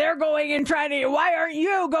 look, they're going and trying to, why aren't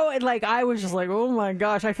you going? Like, I was just like, oh my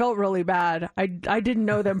gosh, I felt really bad. I didn't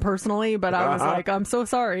know them personally, but I was like, I'm so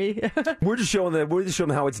sorry. We're just showing them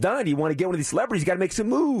how it's done. You want to get one of these celebrities, you got to make some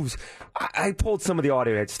moves. I pulled some of the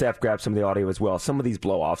audio. I had Steph grab some of the audio as well. Some of these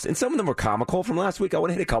blow-offs, and some of them were comical from last week. I want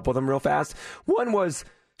to hit a couple of them real fast. One was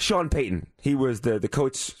Sean Payton. He was the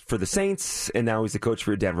coach for the Saints, and now he's the coach for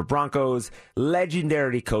your Denver Broncos.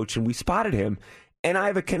 Legendary coach, and we spotted him. And I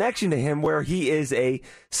have a connection to him where he is a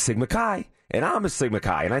Sigma Chi, and I'm a Sigma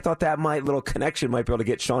Chi. And I thought that little connection might be able to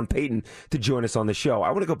get Sean Payton to join us on the show.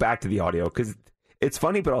 I want to go back to the audio because it's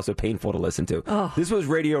funny but also painful to listen to. Oh. This was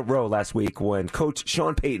Radio Row last week when Coach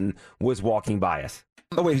Sean Payton was walking by us.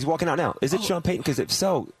 Oh, wait, he's walking out now. Is it Sean Payton? Because if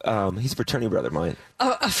so, he's a fraternity brother of mine.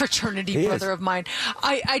 A fraternity brother of mine.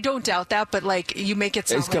 I don't doubt that, but, like, you make it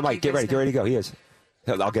sound like Mike, get ready to go. He is.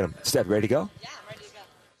 I'll get him. Steph, ready to go? Yeah, I'm ready to go.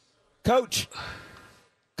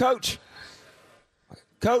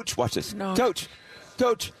 Coach, watch this. No. Coach,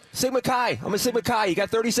 Sigma Chi. I'm a Sigma Chi. You got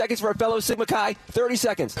 30 seconds for a fellow Sigma Chi? 30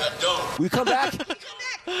 seconds. Will you come back?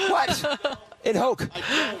 What? In Hoke.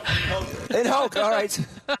 All right.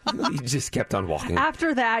 He just kept on walking.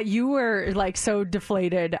 After that, you were like so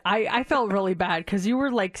deflated. I felt really bad because you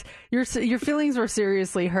were like your feelings were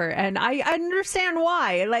seriously hurt, and I understand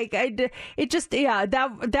why. Like that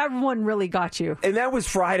one really got you. And that was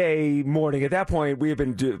Friday morning. At that point, we had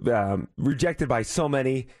been rejected by so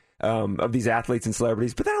many of these athletes and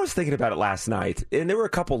celebrities. But then I was thinking about it last night, and there were a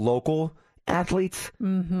couple local athletes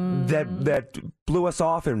that blew us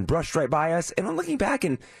off and brushed right by us. And I'm looking back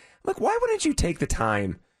and I'm like, why wouldn't you take the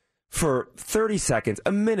time for 30 seconds,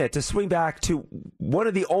 a minute, to swing back to one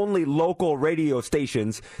of the only local radio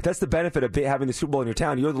stations? That's the benefit of having the Super Bowl in your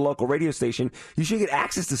town. You're the local radio station. You should get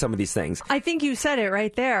access to some of these things. I think you said it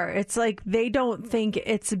right there. It's like they don't think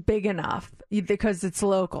it's big enough because it's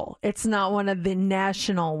local. It's not one of the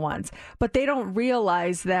national ones. But they don't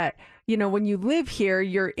realize that, you know, when you live here,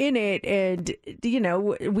 you're in it, and, you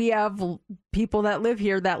know, we have people that live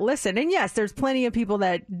here that listen. And yes, there's plenty of people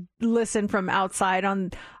that listen from outside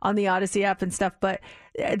on the Odyssey app and stuff, but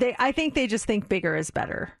I think they just think bigger is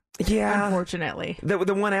better. Yeah, unfortunately.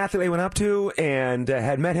 The one athlete I went up to and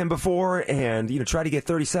had met him before, and tried to get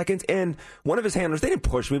 30 seconds. And one of his handlers, they didn't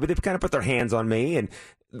push me, but they kind of put their hands on me, and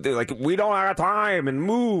they're like, "We don't have time," and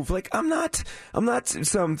move. Like, I'm not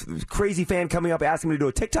some crazy fan coming up asking me to do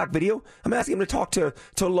a TikTok video. I'm asking him to talk to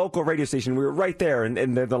a local radio station. We were right there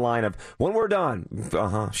in the line of, when we're done.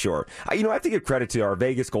 Sure. I have to give credit to our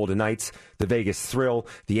Vegas Golden Knights, the Vegas Thrill,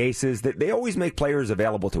 the Aces. That they always make players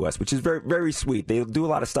available to us, which is very, very sweet. They do a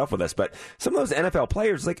lot of stuff with us. But some of those NFL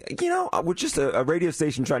players, like, we're just a radio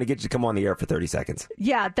station trying to get you to come on the air for 30 seconds.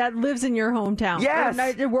 Yeah, that lives in your hometown. Yes.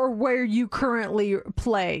 Or where you currently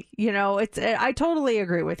play. I totally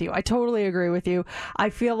agree with you. I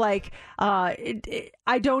feel like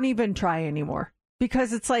I don't even try anymore.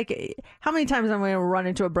 Because it's like, how many times am I going to run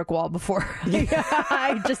into a brick wall before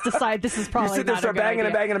I just decide this is probably not a good idea? You sit there, start banging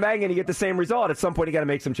and banging, and you get the same result. At some point, you got to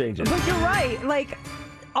make some changes. But you're right. Like,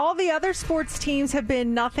 all the other sports teams have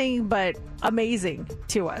been nothing but amazing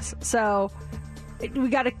to us. So we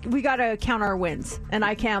gotta count our wins, and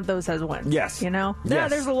I count those as wins. Yes. Yeah,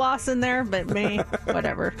 there's a loss in there, but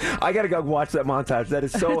whatever. I gotta go watch that montage. That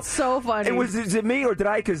is so it's so funny. Is it me or did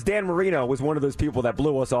I? Because Dan Marino was one of those people that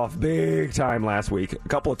blew us off big time last week. A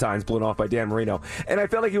couple of times blown off by Dan Marino, and I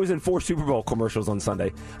felt like he was in 4 Super Bowl commercials on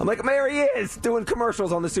Sunday. I'm like, there he is doing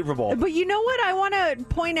commercials on the Super Bowl. But you know what I want to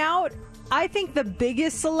point out? I think the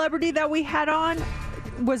biggest celebrity that we had on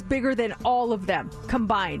was bigger than all of them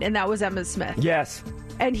combined, and that was Emmitt Smith. Yes.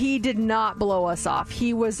 And he did not blow us off.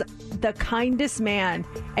 He was the kindest man,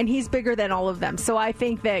 and he's bigger than all of them. So I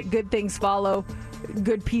think that good things follow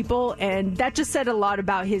good people, and that just said a lot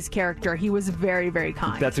about his character. He was very, very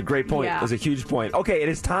kind. That's a great point. Yeah. That's a huge point. Okay, it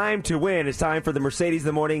is time to win. It's time for the Mercedes in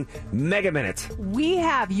the Morning Mega Minute. We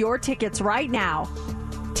have your tickets right now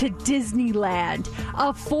to Disneyland,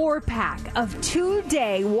 a 4-pack of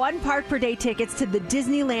 2-day, 1 park per day tickets to the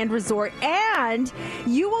Disneyland Resort, and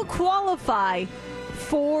you will qualify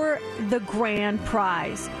for the grand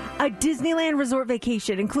prize. A Disneyland resort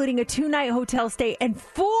vacation, including a 2-night hotel stay and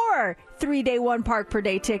 4 3-day 1 park per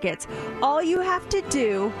day tickets. All you have to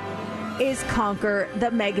do is conquer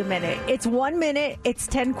the Mega Minute. It's 1 minute. It's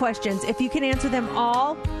 10 questions. If you can answer them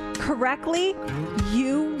all correctly,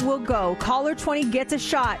 you will go. Caller 20 gets a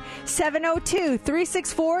shot.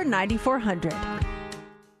 702-364-9400.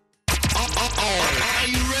 Are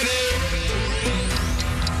you ready?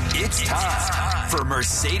 It's time for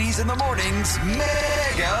Mercedes in the Morning's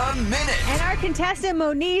Mega Minute. And our contestant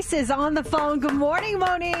Monice is on the phone. Good morning,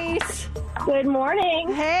 Monice. Good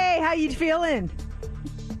morning. Hey, how you feeling?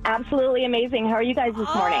 Absolutely amazing. How are you guys this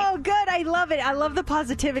morning? Oh, good. I love it. I love the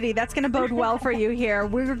positivity. That's going to bode well for you here.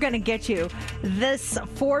 We're going to get you this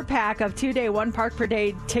 4-pack of 2-day 1 park per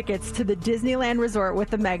day tickets to the Disneyland Resort with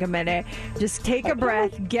the Mega Minute. Just take a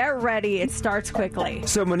breath. Get ready. It starts quickly.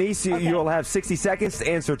 So, Monice, you'll have 60 seconds to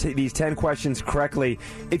answer these 10 questions correctly.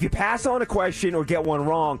 If you pass on a question or get one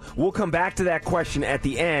wrong, we'll come back to that question at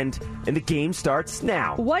the end, and the game starts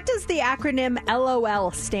now. What does the acronym LOL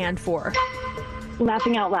stand for?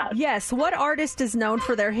 Laughing out loud. Yes. What artist is known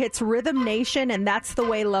for their hits Rhythm Nation and That's the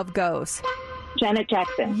Way Love Goes? Janet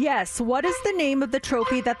Jackson. Yes. What is the name of the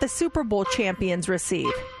trophy that the Super Bowl champions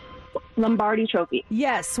receive? Lombardi Trophy.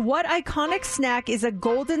 Yes. What iconic snack is a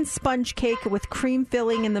golden sponge cake with cream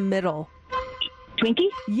filling in the middle? Twinkie?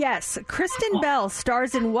 Yes. Kristen Bell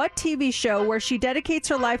stars in what TV show where she dedicates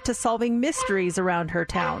her life to solving mysteries around her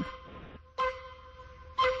town?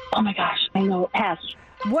 Oh my gosh, I know. Pass.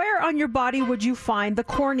 Where on your body would you find the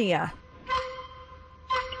cornea?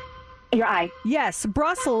 Your eye. Yes.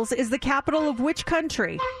 Brussels is the capital of which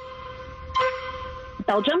country?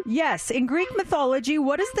 Belgium? Yes. In Greek mythology,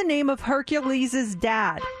 what is the name of Hercules'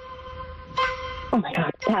 dad? Oh my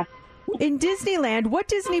God, pass. In Disneyland, what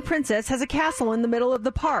Disney princess has a castle in the middle of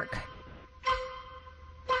the park?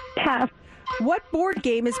 Pass. What board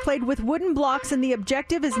game is played with wooden blocks and the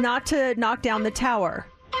objective is not to knock down the tower?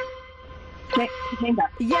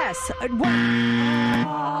 Yes.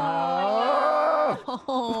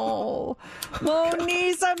 Oh,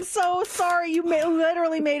 Monice, I'm so sorry. You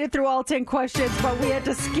literally made it through all 10 questions, but we had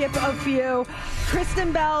to skip a few.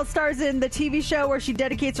 Kristen Bell stars in the TV show where she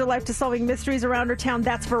dedicates her life to solving mysteries around her town.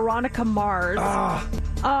 That's Veronica Mars.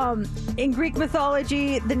 In Greek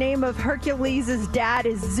mythology, the name of Hercules' dad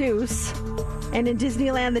is Zeus. And in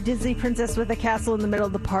Disneyland, the Disney princess with a castle in the middle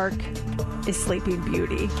of the park is Sleeping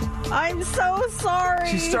Beauty. I'm so sorry.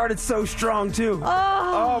 She started so strong, too.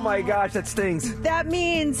 Oh my gosh, that stings. That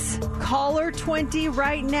means caller 20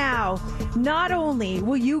 right now. Not only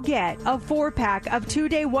will you get a 4-pack of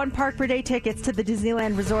 2-day 1 park per day tickets to the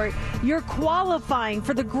Disneyland Resort, you're qualifying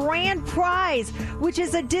for the grand prize, which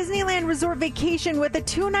is a Disneyland Resort vacation with a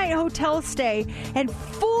 2-night hotel stay and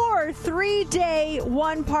 4 3-day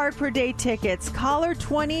 1 park per day tickets. Caller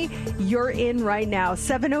 20, you're in right now.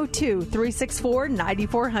 702-364-9400.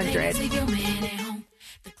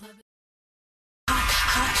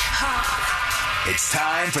 It's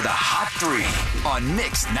time for the Hot 3 on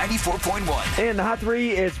Mix 94.1. And the Hot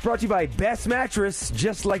 3 is brought to you by Best Mattress.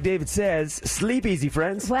 Just like David says, sleep easy,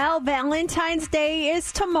 friends. Well, Valentine's Day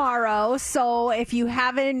is tomorrow, so if you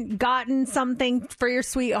haven't gotten something for your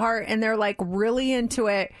sweetheart and they're like really into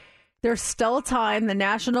it, there's still time. The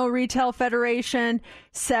National Retail Federation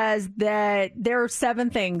says that there are 7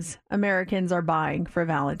 things Americans are buying for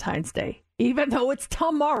Valentine's Day. Even though it's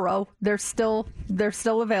tomorrow, they're still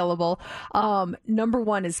available. Number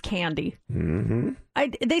 1 is candy. Mm-hmm.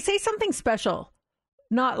 They say something special,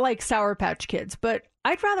 not like Sour Patch Kids, but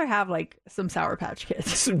I'd rather have like some Sour Patch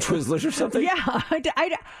Kids, some Twizzlers or something. Yeah,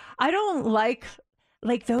 I don't like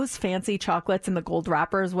those fancy chocolates in the gold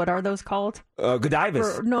wrappers. What are those called?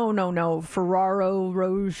 Godiva's. No. Ferraro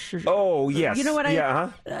Rocher. Oh, yes. You know what uh-huh.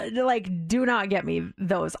 do not get me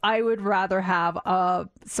those. I would rather have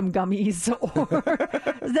some gummies or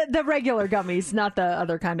the regular gummies, not the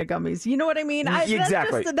other kind of gummies. You know what I mean?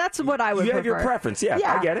 Exactly. That's what I would You prefer. have your preference. Yeah,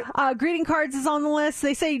 I get it. Greeting cards is on the list.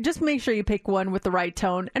 They say just make sure you pick one with the right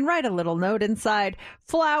tone and write a little note inside.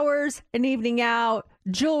 Flowers, an evening out,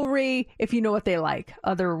 jewelry, if you know what they like.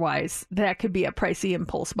 Otherwise, that could be a pricey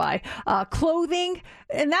impulse buy. Clothing,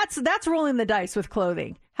 and that's rolling the dice with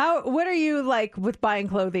clothing. What are you like with buying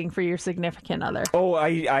clothing for your significant other? Oh,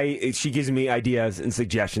 she gives me ideas and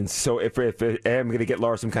suggestions. So if I'm going to get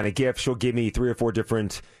Laura some kind of gift, she'll give me 3 or 4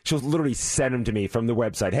 different. She'll literally send them to me from the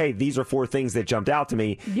website. Hey, these are 4 things that jumped out to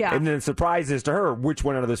me. Yeah. And then the surprise is to her which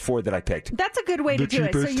one out of those 4 that I picked. That's a good way to do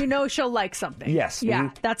it. So you know she'll like something. Yes. Yeah,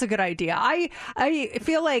 That's a good idea. I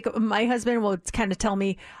feel like my husband will kind of tell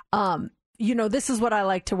me, this is what I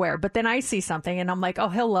like to wear. But then I see something and I'm like, oh,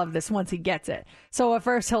 he'll love this once he gets it. So at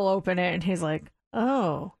first he'll open it and he's like,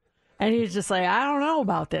 oh. And he's just like, I don't know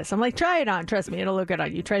about this. I'm like, try it on. Trust me, it'll look good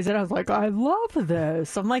on you. Tries it on. I was like, I love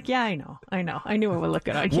this. I'm like, yeah, I know. I knew it would look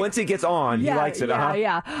good on you. Once it gets on, he likes it,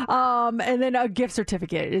 Yeah. And then a gift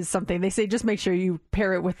certificate is something. They say just make sure you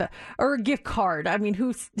pair it with a gift card. I mean,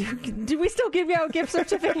 do we still give you out gift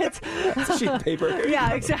certificates? It's a sheet of paper.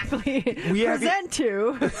 Yeah, exactly. Present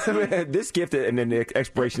to. This gift and then the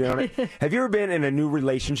expiration date on it. Have you ever been in a new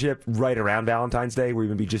relationship right around Valentine's Day where you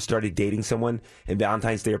maybe just started dating someone and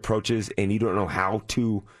Valentine's Day approaches and you don't know how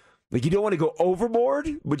to, like, you don't want to go overboard,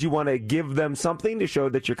 but you want to give them something to show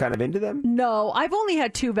that you're kind of into them? No, I've only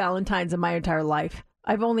had 2 Valentines in my entire life.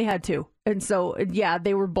 I've only had 2. And so, yeah,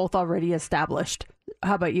 they were both already established.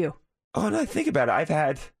 How about you? Oh, no, think about it. I've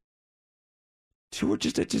had 2 or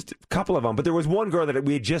just a couple of them. But there was one girl that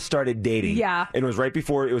we had just started dating. Yeah. And it was right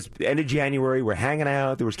before, it was the end of January. We're hanging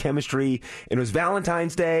out. There was chemistry. And it was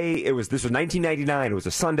Valentine's Day. This was 1999. It was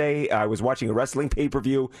a Sunday. I was watching a wrestling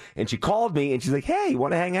pay-per-view. And she called me and she's like, hey, you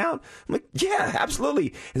want to hang out? I'm like, yeah,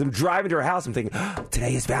 absolutely. As I'm driving to her house, I'm thinking, oh,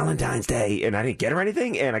 today is Valentine's Day. And I didn't get her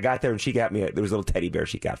anything. And I got there and she got me, there was a little teddy bear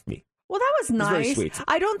she got for me. Well, that was nice. Very sweet.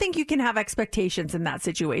 I don't think you can have expectations in that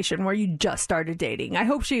situation where you just started dating. I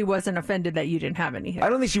hope she wasn't offended that you didn't have anything. I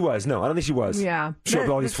don't think she was. No, I don't think she was. Yeah. Show up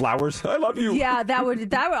all these flowers. I love you. Yeah,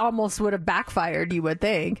 that almost would have backfired, you would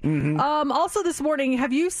think. Mm-hmm. Also this morning,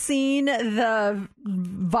 have you seen the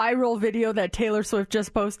viral video that Taylor Swift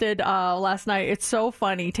just posted last night? It's so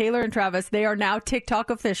funny. Taylor and Travis, they are now TikTok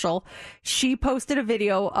official. She posted a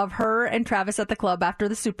video of her and Travis at the club after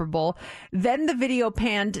the Super Bowl. Then the video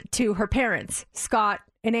panned to her parents, Scott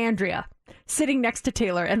and Andrea, sitting next to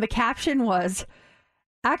Taylor. And the caption was,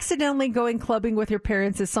 accidentally going clubbing with your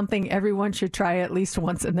parents is something everyone should try at least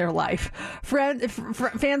once in their life. Fans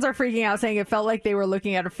are freaking out, saying it felt like they were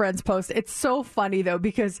looking at a friend's post. It's so funny, though,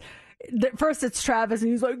 because first it's Travis, and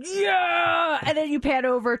he's like, yeah! And then you pan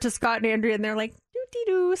over to Scott and Andrea, and they're like,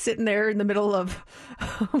 doo-dee-doo, sitting there in the middle of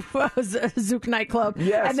Zouk nightclub.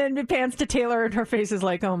 Yes. And then it pans to Taylor, and her face is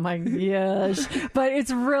like, oh my gosh. But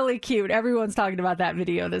it's really cute. Everyone's talking about that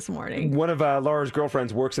video this morning. One of Laura's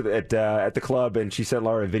girlfriends works at the club, and she sent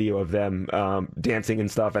Laura a video of them dancing and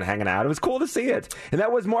stuff and hanging out. It was cool to see it. And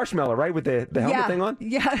that was Marshmallow, right, with the helmet thing on?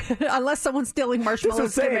 Yeah, unless someone's stealing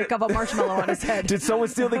Marshmallow's gimmick of a marshmallow on his head. Did someone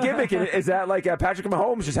steal the gimmick? Is that like Patrick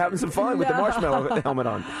Mahomes just having some fun with the marshmallow helmet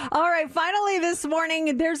on? All right, finally this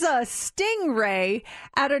morning, there's a stingray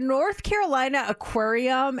at a North Carolina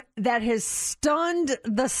aquarium that has stunned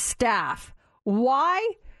the staff.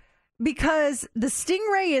 Why? Because the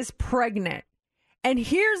stingray is pregnant. And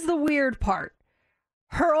here's the weird part.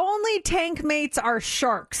 Her only tank mates are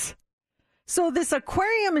sharks. So this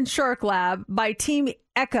aquarium and shark lab by Team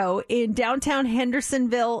Echo in downtown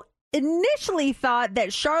Hendersonville initially thought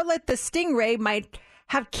that Charlotte the stingray might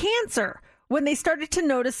have cancer when they started to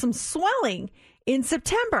notice some swelling in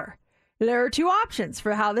September. There are 2 options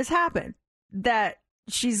for how this happened. That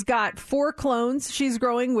she's got 4 clones she's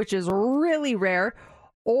growing, which is really rare,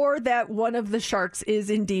 or that one of the sharks is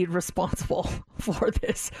indeed responsible for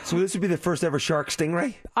this. So this would be the first ever shark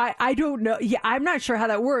stingray? I don't know. Yeah, I'm not sure how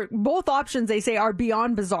that works. Both options, they say, are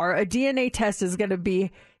beyond bizarre. A DNA test is going to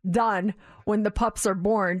be done when the pups are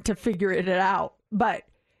born to figure it out. But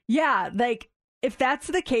yeah, like if that's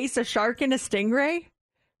the case, a shark and a stingray,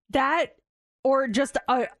 that, or just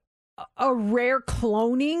a rare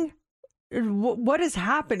cloning, what is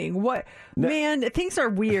happening? Man, things are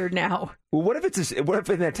weird now. Well, what if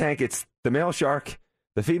in that tank it's the male shark,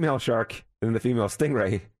 the female shark, and the female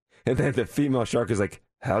stingray, and then the female shark is like,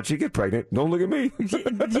 how'd she get pregnant? Don't look at me.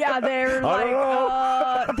 Yeah, they're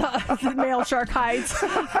like, the male shark hides.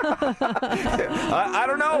 I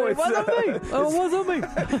don't know. It wasn't me. It wasn't me.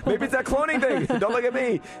 Maybe it's that cloning thing. Don't look at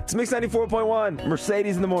me. It's Mix 94.1,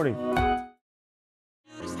 Mercedes in the morning.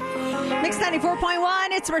 Mix 94.1,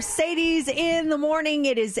 it's Mercedes in the morning.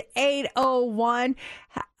 It is 8:01.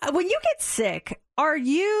 When you get sick, are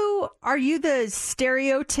you the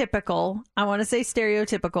stereotypical, I want to say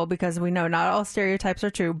stereotypical because we know not all stereotypes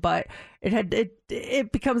are true, but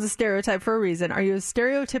it becomes a stereotype for a reason. Are you a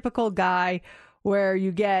stereotypical guy where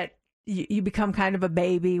you become kind of a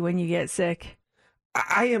baby when you get sick?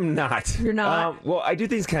 I am not. You're not? Well, I do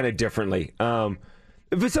things kind of differently.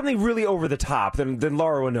 If it's something really over the top, then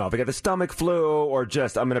Laura will know. If I got the stomach flu or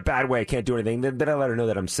just I'm in a bad way, I can't do anything, then I let her know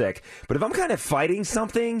that I'm sick. But if I'm kind of fighting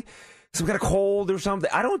something, some kind of cold or something,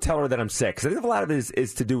 I don't tell her that I'm sick. Because I think a lot of it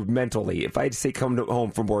is to do mentally. If I say come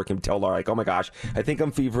home from work and tell Laura, like, oh my gosh, I think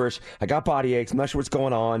I'm feverish, I got body aches, I'm not sure what's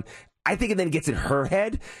going on, I think it then gets in her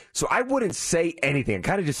head. So I wouldn't say anything. I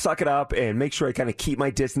kind of just suck it up and make sure I kind of keep my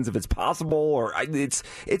distance if it's possible. Or it's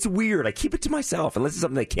weird. I keep it to myself unless it's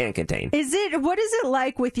something they can't contain. What is it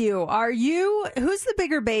like with you? Who's the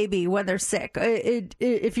bigger baby when they're sick?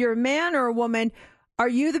 If you're a man or a woman, are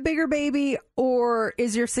you the bigger baby, or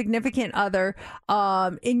is your significant other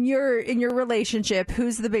in your relationship?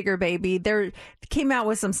 Who's the bigger baby? They came out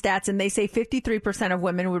with some stats, and they say 53% of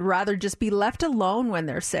women would rather just be left alone when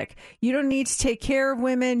they're sick. You don't need to take care of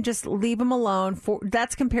women; just leave them alone.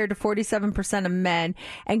 That's compared to 47% of men.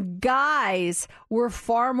 And guys were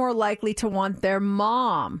far more likely to want their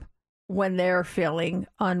mom when they're feeling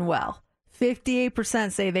unwell.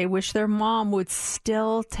 58% say they wish their mom would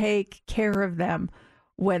still take care of them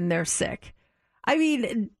when they're sick. I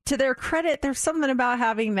mean, to their credit, there's something about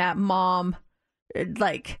having that mom,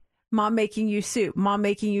 like mom making you soup, mom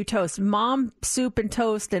making you toast. Mom soup and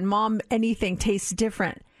toast and mom anything tastes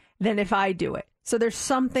different than if I do it. So there's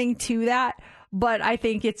something to that. But I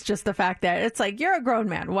think it's just the fact that it's like, you're a grown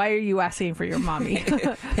man. Why are you asking for your mommy?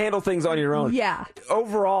 Handle things on your own. Yeah.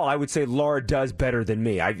 Overall, I would say Laura does better than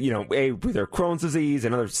me. With her Crohn's disease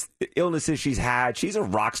and other illnesses she's had, she's a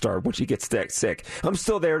rock star when she gets sick. I'm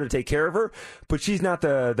still there to take care of her, but she's not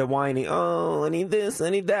the whiny, oh, I need this, I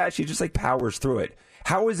need that. She just like powers through it.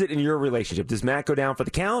 How is it in your relationship? Does Matt go down for the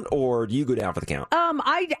count, or do you go down for the count?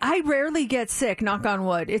 I rarely get sick, knock on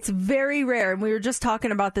wood. It's very rare. And we were just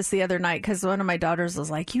talking about this the other night because one of my daughters was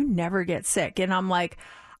like, you never get sick. And I'm like,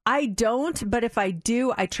 I don't, but if I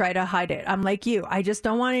do, I try to hide it. I'm like you. I just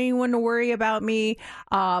don't want anyone to worry about me.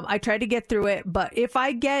 I try to get through it. But if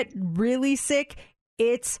I get really sick,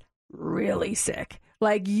 it's really sick.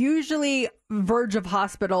 Like usually verge of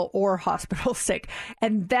hospital or hospital sick.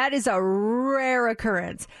 And that is a rare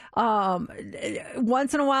occurrence.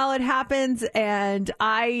 Once in a while it happens, and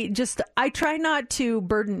I try not to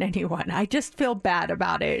burden anyone. I just feel bad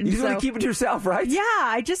about it. And you just want to keep it to yourself, right? Yeah,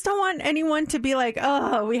 I just don't want anyone to be like,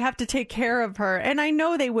 oh, we have to take care of her. And I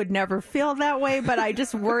know they would never feel that way, but I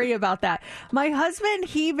just worry about that. My husband,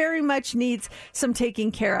 he very much needs some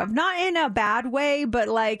taking care of. Not in a bad way, but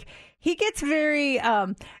like, he gets very,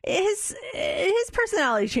 his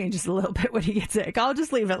personality changes a little bit when he gets sick. I'll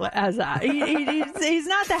just leave it as that. He's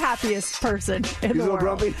not the happiest person in the world.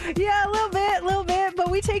 Grumpy? Yeah, a little bit, but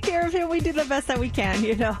we take care of him. We do the best that we can,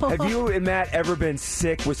 you know. Have you and Matt ever been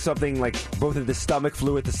sick with something like both of the stomach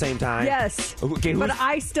flu at the same time? Yes. Okay, but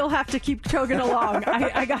I still have to keep chugging along.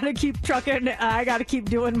 I got to keep trucking. I got to keep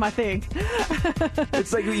doing my thing.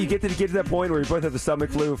 It's like you get to that point where you both have the stomach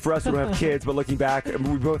flu. For us, we don't have kids, but looking back,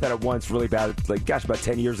 we both had it once really bad, like about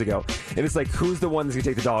 10 years ago. And it's like, who's the one that's gonna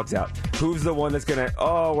take the dogs out? Who's the one that's gonna,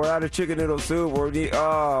 we're out of chicken noodle soup,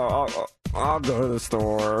 I'll go to the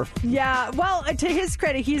store. Yeah, well, to his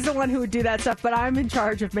credit, he's the one who would do that stuff, but I'm in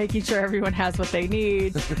charge of making sure everyone has what they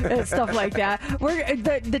need and stuff like that.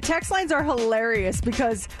 The text lines are hilarious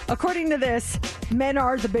because, according to this, men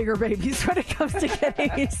are the bigger babies when it comes to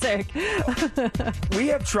getting sick. We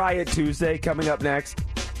have Try It Tuesday coming up next.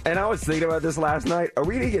 And I was thinking about this last night. Are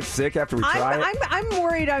we going to get sick after we try it? I'm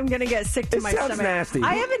worried I'm going to get sick to my stomach. It sounds nasty.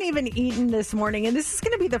 I haven't even eaten this morning, and this is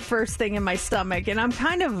going to be the first thing in my stomach, and I'm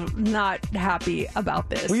kind of not happy about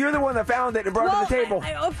this. Well, you're the one that found it and brought it to the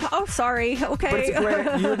table. Sorry. Okay. But it's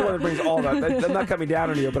great. You're the one that brings all that. I'm not coming down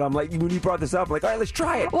on you, but I'm like, when you brought this up, I'm like, all right, let's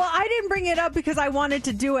try it. Well, I didn't bring it up because I wanted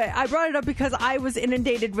to do it. I brought it up because I was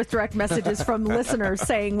inundated with direct messages from listeners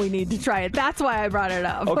saying we need to try it. That's why I brought it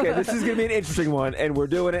up. Okay, this is going to be an interesting one, and we're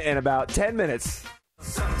doing it in about 10 minutes.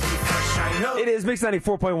 It is Mix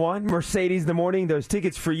 94.1, Mercedes in the morning. Those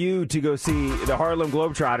tickets for you to go see the Harlem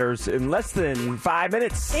Globetrotters in less than 5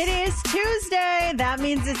 minutes. It is Tuesday. That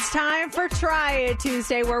means it's time for Try It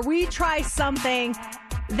Tuesday, where we try something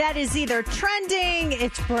that is either trending,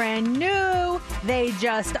 it's brand new, they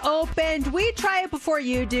just opened. We try it before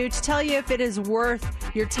you do to tell you if it is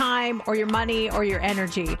worth your time or your money or your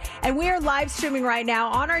energy. And we are live streaming right now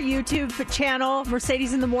on our YouTube channel,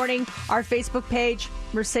 Mercedes in the Morning, our Facebook page,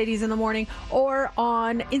 Mercedes in the Morning, or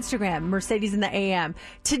on Instagram, Mercedes in the AM.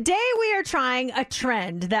 Today we are trying a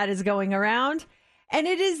trend that is going around, and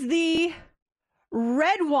it is the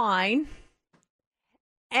red wine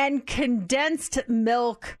and condensed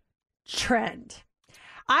milk trend.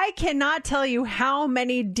 I cannot tell you how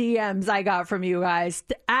many DMs I got from you guys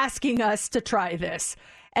asking us to try this.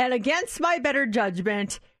 And against my better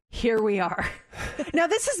judgment, here we are. Now,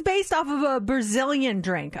 this is based off of a Brazilian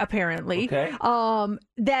drink, apparently,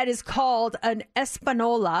 that is called an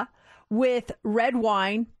Espanola with red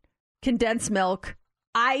wine, condensed milk,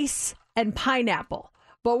 ice, and pineapple.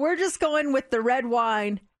 But we're just going with the red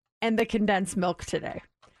wine and the condensed milk today.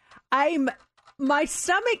 I'm my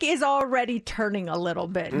stomach is already turning a little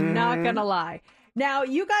bit, not gonna lie. Now,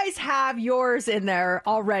 you guys have yours in there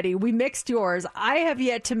already. We mixed yours. I have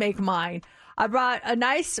yet to make mine. I brought a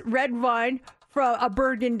nice red wine from a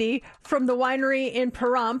Burgundy from the winery in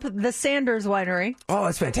Pahrump, the Sanders Winery. Oh,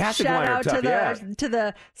 that's fantastic. Shout wine out to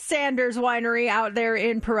the Sanders Winery out there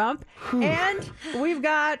in Pahrump. And we've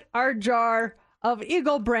got our jar of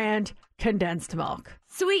Eagle brand condensed milk.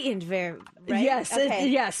 Sweetened, right? Yes,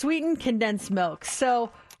 Okay. Sweetened condensed milk.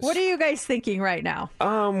 So what are you guys thinking right now?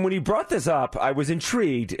 When you brought this up, I was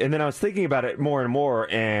intrigued, and then I was thinking about it more and more,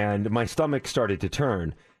 and my stomach started to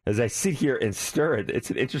turn as I sit here and stir it. It's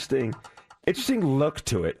an interesting look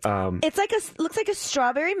to it. It's like looks like a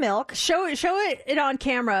strawberry milk. Show it on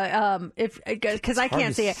camera, because I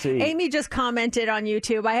can't see it. Amy just commented on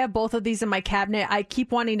YouTube. I have both of these in my cabinet. I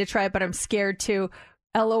keep wanting to try it, but I'm scared to.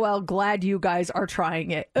 LOL, glad you guys are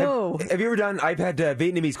trying it. Oh, have you ever done? I've had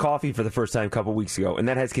Vietnamese coffee for the first time a couple weeks ago, and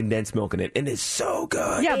that has condensed milk in it, and it's so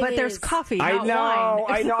good. Yeah, but there's coffee, not I know.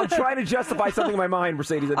 wine. I know. I'm trying to justify something in my mind,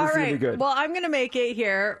 Mercedes. That All this is right. gonna be good. Well, I'm going to make it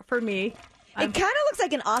here for me. It kind of looks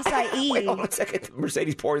like an acai. Wait, hold on a second.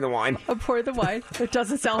 Mercedes pouring the wine. I'm pouring the wine. It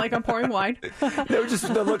doesn't sound like I'm pouring wine. They were just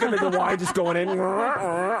looking at the wine just going in.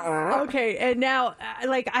 Okay, and now,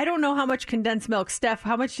 I don't know how much condensed milk. Steph,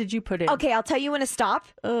 how much did you put in? Okay, I'll tell you when to stop.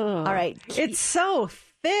 All right. It's so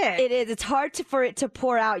thick. It is. It's hard for it to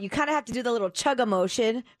pour out. You kind of have to do the little chugga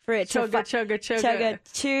motion for it to chugga.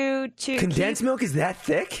 Chugga. Condensed milk is that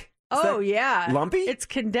thick? Yeah. Lumpy? It's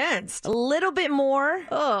condensed. A little bit more.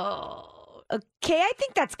 Oh. Okay, I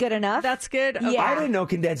think that's good enough. That's good? Okay. Yeah. I didn't know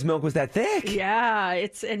condensed milk was that thick. Yeah,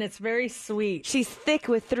 it's very sweet. She's thick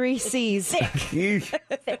with 3 C's.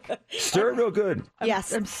 Thick. Stir it real good.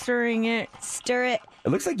 Yes. I'm stirring it. Stir it. It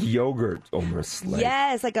looks like yogurt almost.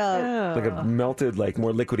 Yes, like a melted,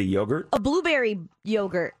 more liquidy yogurt. A blueberry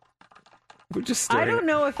yogurt. We're just stirring I don't it.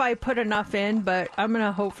 know if I put enough in, but I'm going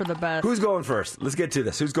to hope for the best. Who's going first? Let's get to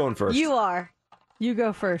this. Who's going first? You are. You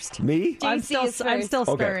go first. Me? I'm still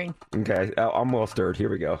stirring. Okay. I'm well stirred. Here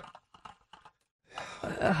we go.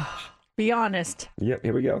 Be honest. Yep,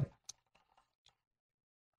 here we go.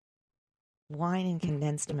 Wine and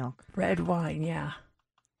condensed milk. Red wine, yeah.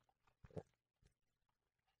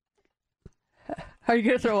 Are you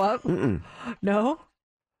going to throw up? Mm-mm. No?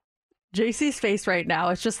 JC's face right now,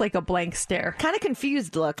 it's just like a blank stare. Kind of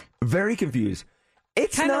confused look. Very confused.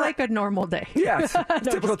 It's kind of not like a normal day. Yeah, it's No,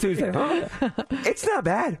 typical just Tuesday. Huh? It's not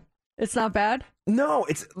bad. It's not bad? No,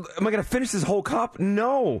 it's. Am I going to finish this whole cup?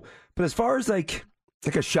 No. But as far as like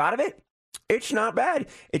a shot of it, it's not bad.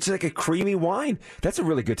 It's like a creamy wine. That's a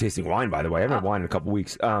really good tasting wine, by the way. I haven't had wine in a couple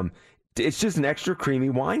weeks. It's just an extra creamy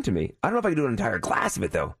wine to me. I don't know if I can do an entire glass of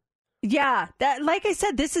it though. Yeah, that like I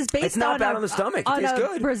said, this is based It's not on bad on the stomach. It on tastes a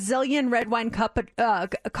good. Brazilian red wine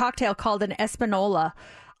cocktail called an Espanola.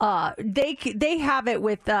 They have it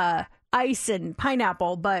with ice and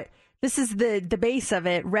pineapple, but this is the base of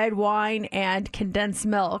it: red wine and condensed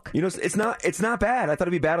milk. You know, it's not bad. I thought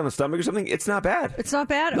it'd be bad on the stomach or something. It's not bad. It's not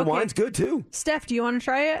bad. The Okay. wine's good too. Steph, do you want to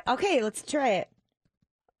try it? Okay, let's try it.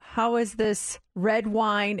 How is this red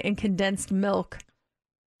wine and condensed milk?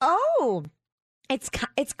 Oh, it's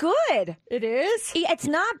good. It is? It's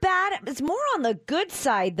not bad. It's more on the good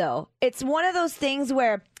side, though. It's one of those things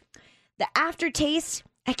where the aftertaste,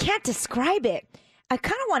 I can't describe it. I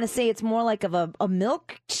kind of want to say it's more like of a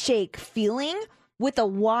milkshake feeling with a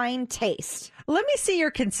wine taste. Let me see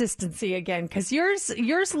your consistency again, because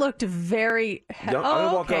yours looked very... I'm going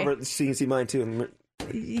to walk over so you can see mine too.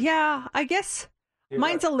 Yeah, I guess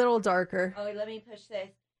mine's a little darker. Oh, let me push this.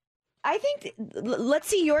 I think, let's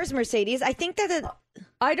see yours, Mercedes. I think that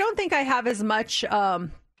I don't think I have as much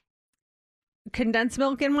condensed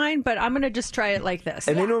milk in mine, but I'm going to just try it like this.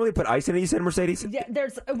 And they normally put ice in it, you said, Mercedes? Yeah,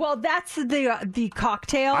 that's the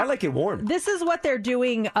cocktail. I like it warm. This is what they're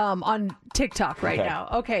doing on TikTok right Okay. now.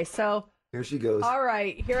 Okay, so Here she goes. all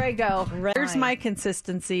right, here I go. Here's my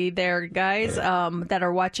consistency there, guys, that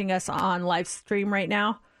are watching us on live stream right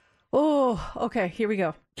now. Oh, okay, here we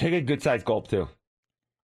go. Take a good sized gulp too.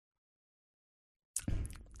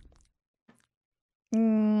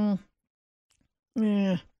 I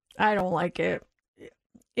don't like it.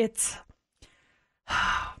 It's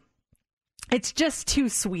just too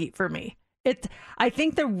sweet for me. I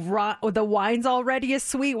think the wine's already a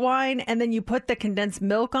sweet wine, and then you put the condensed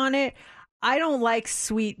milk on it. I don't like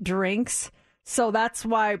sweet drinks, so that's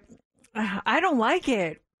why I don't like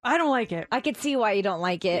it. I don't like it. I could see why you don't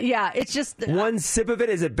like it. Yeah, it's just one sip of it.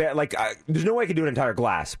 Is it bad? Like, there's no way I could do an entire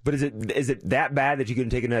glass. But is it that bad that you couldn't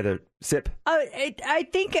take another sip? I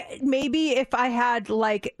think maybe if I had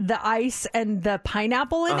like the ice and the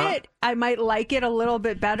pineapple in it, I might like it a little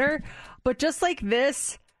bit better. But just like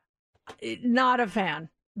this, not a fan.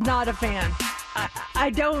 Not a fan.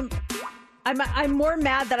 I don't. I'm more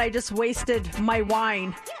mad that I just wasted my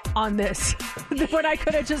wine on this when I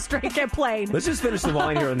could have just drank it plain. Let's just finish the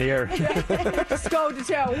wine here on the air. Just go to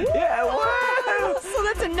town. Yeah. Woo! So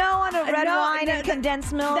that's a no on a red wine and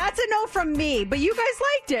condensed milk. That's a no from me. But you guys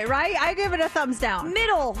liked it, right? I give it a thumbs down.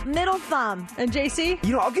 Middle thumb. And JC?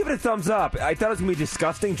 You know, I'll give it a thumbs up. I thought it was going to be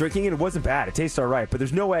disgusting drinking it. It wasn't bad. It tastes all right. But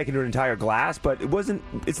there's no way I can do an entire glass. But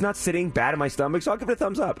it's not sitting bad in my stomach. So I'll give it a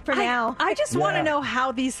thumbs up. For now. I just want to know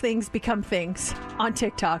how these things become things on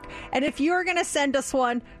TikTok. And if you're going to send us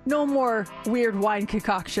one, no more weird wine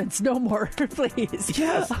concoctions. No more, please.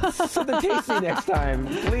 Yes. Something tasty next time.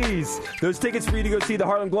 Please. Those tickets for you to go see the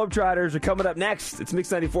Harlem Globetrotters are coming up next. It's Mix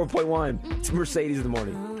 94.1. It's Mercedes in the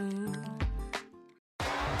morning.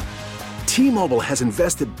 T-Mobile has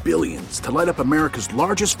invested billions to light up America's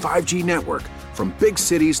largest 5G network, from big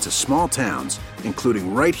cities to small towns,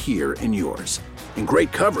 including right here in yours. And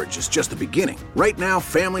great coverage is just the beginning. Right now,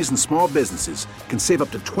 families and small businesses can save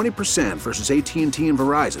up to 20% versus AT&T and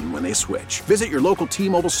Verizon when they switch. Visit your local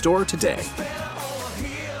T-Mobile store today.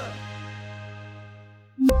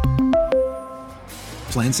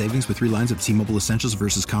 Plan savings with 3 lines of T-Mobile Essentials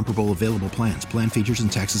versus comparable available plans. Plan features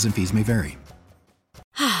and taxes and fees may vary.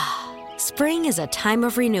 Spring is a time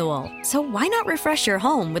of renewal, so why not refresh your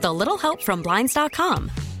home with a little help from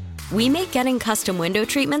Blinds.com? We make getting custom window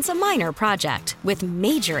treatments a minor project with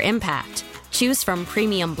major impact. Choose from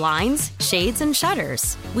premium blinds, shades, and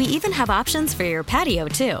shutters. We even have options for your patio,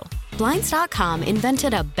 too. Blinds.com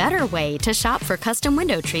invented a better way to shop for custom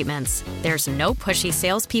window treatments. There's no pushy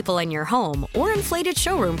salespeople in your home or inflated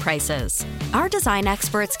showroom prices. Our design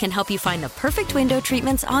experts can help you find the perfect window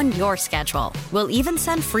treatments on your schedule. We'll even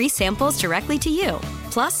send free samples directly to you.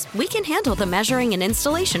 Plus, we can handle the measuring and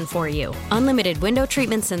installation for you. Unlimited window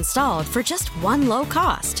treatments installed for just one low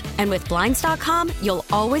cost. And with Blinds.com, you'll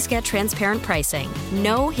always get transparent pricing.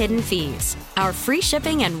 No hidden fees. Our free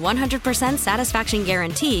shipping and 100% satisfaction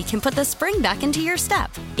guarantee can put the spring back into your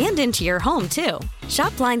step and into your home, too.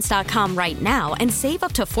 Shop Blinds.com right now and save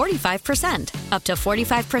up to 45%. Up to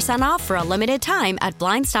 45% off for a limited time at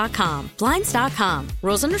Blinds.com. Blinds.com.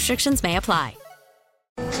 Rules and restrictions may apply.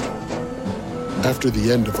 After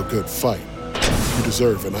the end of a good fight, you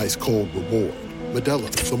deserve an ice-cold reward. Modelo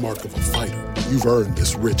is the mark of a fighter. You've earned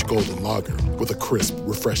this rich golden lager with a crisp,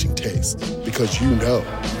 refreshing taste. Because you know,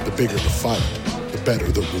 the bigger the fight, the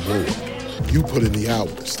better the reward. You put in the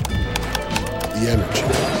hours, the energy,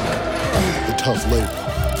 the tough labor.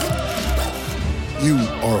 You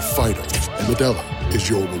are a fighter, and Modelo is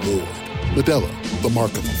your reward. Modelo, the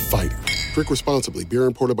mark of a fighter. Drink responsibly. Beer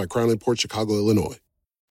imported by Crown Imports, Chicago, Illinois.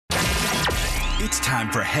 It's time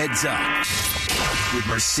for Heads Up with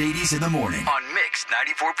Mercedes in the morning on Mix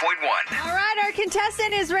 94.1. All right, our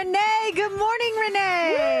contestant is Renee. Good morning,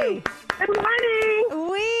 Renee. Woo! Good morning.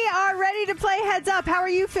 We are ready to play Heads Up. How are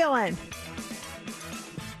you feeling?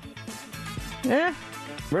 Yeah.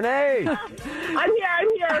 Renee. I'm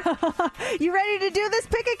here. You ready to do this?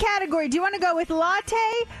 Pick a category. Do you want to go with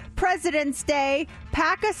latte, President's Day,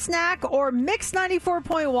 pack a snack, or Mix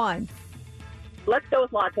 94.1? Let's go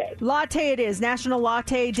with latte. Latte it is. National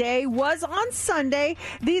Latte Day was on Sunday.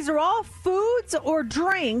 These are all foods or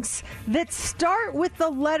drinks that start with the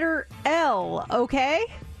letter L, okay?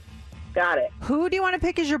 Got it. Who do you want to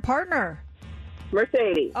pick as your partner?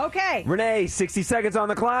 Mercedes. Okay. Renee, 60 seconds on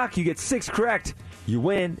the clock. You get 6 correct. You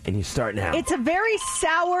win, and you start now. It's a very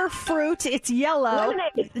sour fruit. It's yellow.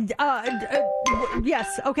 Lemonade.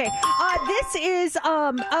 Yes. Okay. This is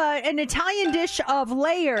an Italian dish of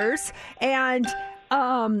layers, and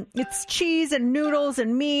it's cheese and noodles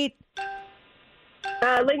and meat.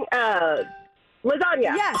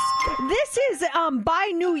 Lasagna. Yes. This is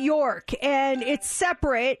by New York, and it's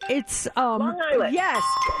separate. It's Long Island. Yes.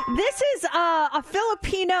 This is a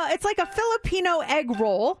Filipino. It's like a Filipino egg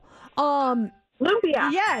roll.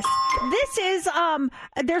 Lumpia. Yes. This is,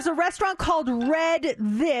 there's a restaurant called Red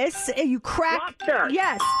This. You crack. Lobster.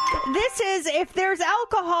 Yes. This is, if there's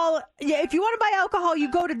alcohol, if you want to buy alcohol, you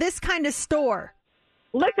go to this kind of store.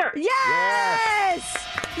 Liquor. Yes.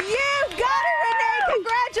 You got it, Renee.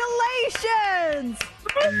 Congratulations.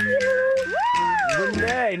 Thank you. Woo!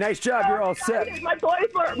 Renee, nice job. You're all set. My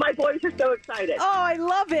boys are so excited. Oh, I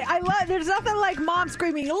love it. There's nothing like mom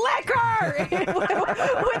screaming, liquor!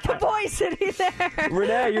 with the boys sitting there.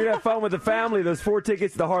 Renee, you're going to have fun with the family. Those 4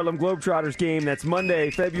 tickets to the Harlem Globetrotters game. That's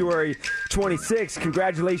Monday, February 26th.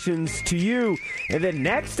 Congratulations to you. And then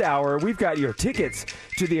next hour, we've got your tickets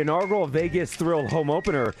to the inaugural Vegas Thrill home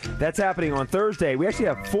opener. That's happening on Thursday. We actually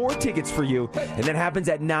have 4 tickets for you, and that happens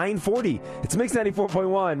at 9:40. It's Mix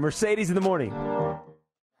 94.1, Mercedes in the morning.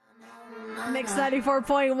 Mix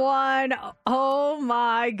 94.1. Oh,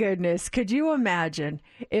 my goodness. Could you imagine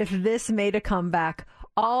if this made a comeback?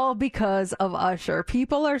 All because of Usher.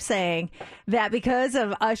 People are saying that because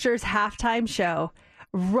of Usher's halftime show,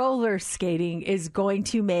 roller skating is going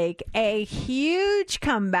to make a huge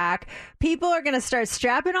comeback. People are going to start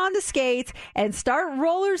strapping on the skates and start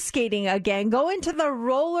roller skating again, go into the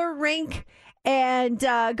roller rink and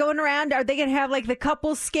going around. Are they going to have like the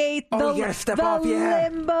couple skate, the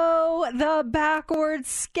limbo, the backwards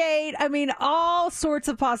skate? I mean, all sorts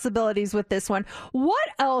of possibilities with this one. What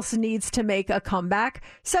else needs to make a comeback?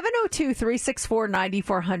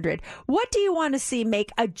 702-364-9400. What do you want to see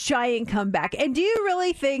make a giant comeback? And do you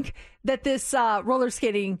really think that this roller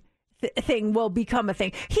skating thing will become a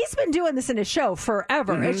thing? He's been doing this in his show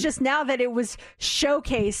forever. Mm-hmm. It's just now that it was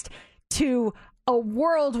showcased to a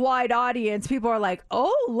worldwide audience, people are like,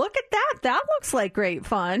 oh, look at that. That looks like great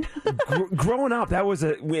fun. Growing up, that was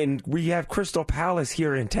when we have Crystal Palace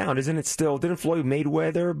here in town. Isn't it still? Didn't Floyd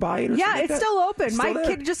Mayweather buy it? Yeah, it's still open. It's My still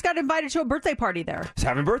kid just got invited to a birthday party there. It's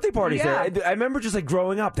having birthday parties there. I remember just like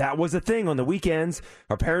growing up, that was a thing on the weekends.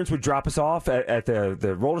 Our parents would drop us off at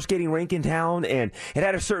the roller skating rink in town, and it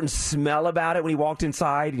had a certain smell about it when you walked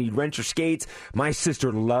inside and you'd rent your skates. My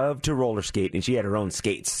sister loved to roller skate, and she had her own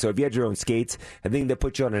skates. So if you had your own skates, I think that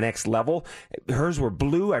put you on the next level. Hers were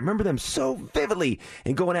blue. I remember them so vividly,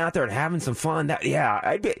 and going out there and having some fun.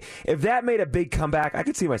 If that made a big comeback, I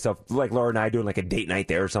could see myself, like Laura and I, doing like a date night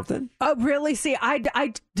there or something. Oh, really? See, I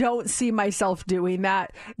don't see myself doing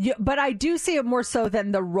that, but I do see it more so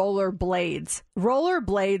than the roller blades. Roller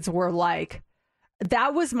blades were like,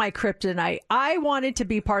 that was my kryptonite. I wanted to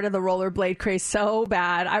be part of the rollerblade craze so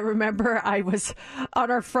bad. I remember I was on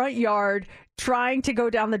our front yard trying to go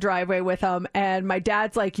down the driveway with him, and my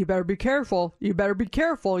dad's like, you better be careful. You better be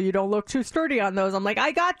careful. You don't look too sturdy on those. I'm like,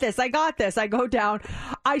 I got this. I go down.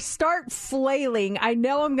 I start flailing. I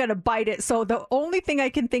know I'm going to bite it. So the only thing I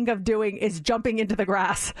can think of doing is jumping into the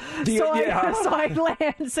grass. So I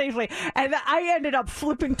land safely. And I ended up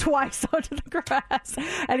flipping twice onto the grass.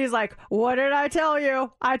 And he's like, what did I tell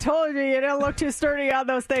you? I told you you didn't look too sturdy on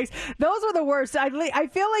those things. Those were the worst. I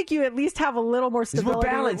feel like you at least have a little more stability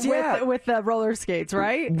balance, with the roller skates,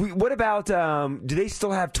 right? What about, do they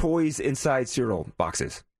still have toys inside cereal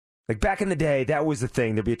boxes? Like back in the day, that was the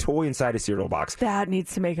thing. There'd be a toy inside a cereal box. That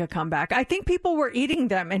needs to make a comeback. I think people were eating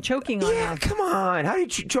them and choking on them. Yeah, come on. How do you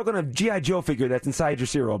choke on a G.I. Joe figure that's inside your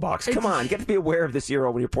cereal box? Come on. You got to be aware of the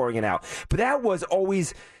cereal when you're pouring it out. But that was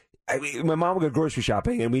always... my mom would go grocery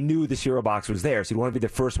shopping, and we knew the cereal box was there, so you'd want to be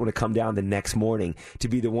the first one to come down the next morning to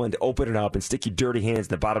be the one to open it up and stick your dirty hands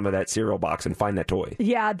in the bottom of that cereal box and find that toy.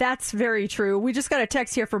 Yeah, that's very true. We just got a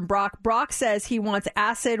text here from Brock. Brock says he wants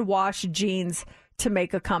acid wash jeans to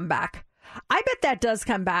make a comeback. I bet that does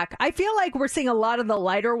come back. I feel like we're seeing a lot of the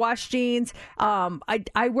lighter wash jeans.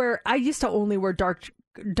 I used to only wear dark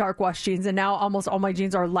wash jeans, and now almost all my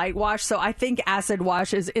jeans are light wash, so I think acid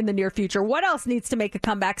wash is in the near future. What else needs to make a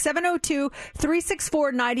comeback?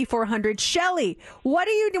 702-364-9400. Shelly, what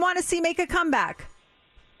do you want to see make a comeback?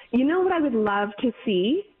 You know what I would love to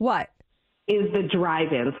see? What? Is the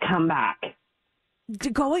drive-ins come back.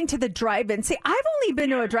 Going to the drive-in. See, I've only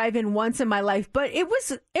been to a drive-in once in my life, but it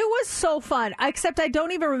was so fun, except I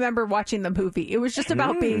don't even remember watching the movie. It was just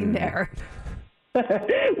about being there. Well,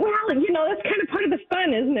 that's kind of part of the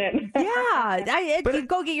fun, isn't it? Yeah. You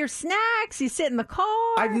go get your snacks, you sit in the car.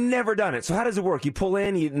 I've never done it. So how does it work? You pull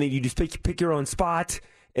in, you just pick your own spot,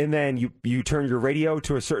 and then you turn your radio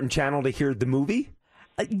to a certain channel to hear the movie?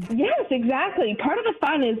 Yes, exactly. Part of the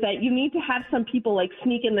fun is that you need to have some people like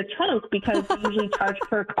sneak in the trunk because they usually charge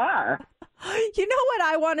per car. You know what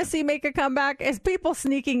I want to see make a comeback is people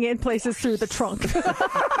sneaking in places through the trunk.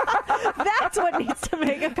 That's what needs to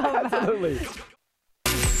make a comeback. Absolutely.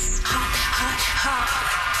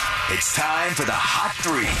 It's time for the Hot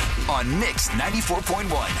 3 on Mix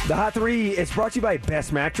 94.1. The Hot 3 is brought to you by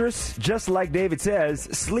Best Mattress. Just like David says,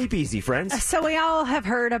 sleep easy, friends. So we all have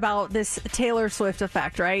heard about this Taylor Swift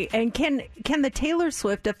effect, right? And can the Taylor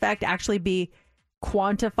Swift effect actually be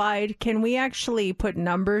quantified? Can we actually put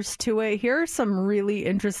numbers to it? Here are some really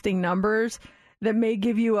interesting numbers that may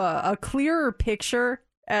give you a clearer picture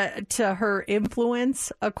to her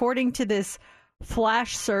influence. According to this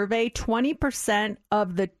flash survey, 20%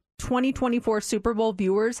 of the 2024 Super Bowl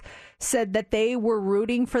viewers said that they were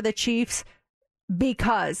rooting for the Chiefs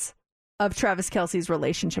because of Travis Kelce's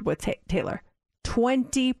relationship with Taylor.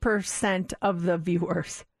 20% of the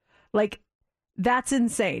viewers. Like, that's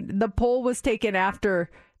insane. The poll was taken after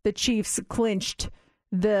the Chiefs clinched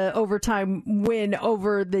the overtime win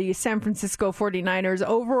over the San Francisco 49ers.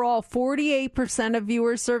 Overall, 48% of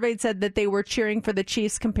viewers surveyed said that they were cheering for the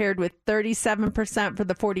Chiefs, compared with 37% for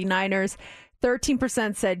the 49ers.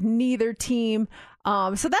 13% said neither team.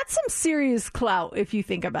 So that's some serious clout if you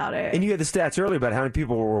think about it. And you had the stats earlier about how many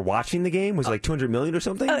people were watching the game. Was it like 200 million or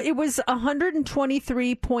something? It was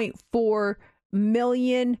 123.4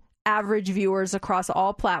 million average viewers across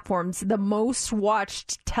all platforms, the most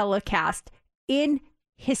watched telecast in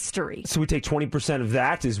history. So we take 20% of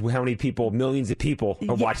that is how many people, millions of people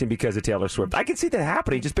are watching because of Taylor Swift. I can see that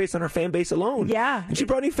happening just based on her fan base alone. Yeah. And she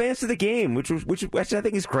brought new fans to the game, which I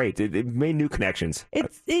think is great. It made new connections. I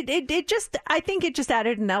think it just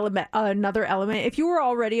added another element. If you were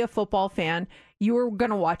already a football fan, you were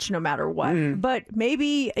going to watch no matter what. But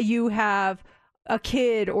maybe you have a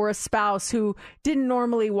kid or a spouse who didn't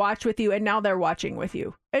normally watch with you, and now they're watching with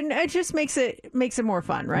you, and it just makes it more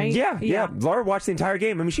fun, right? Yeah. Laura watched the entire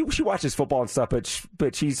game. I mean, she watches football and stuff, but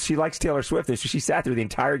she likes Taylor Swift, and so she sat through the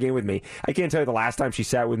entire game with me. I can't tell you the last time she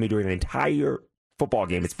sat with me during an entire football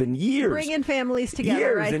game. It's been years. Bringing families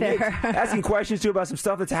together right there. Asking questions, too, about some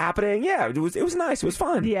stuff that's happening. Yeah, it was nice. It was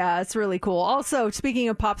fun. Yeah, it's really cool. Also, speaking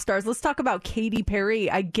of pop stars, let's talk about Katy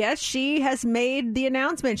Perry. I guess she has made the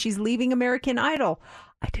announcement. She's leaving American Idol.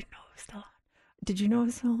 I didn't know it was still on. Did you know it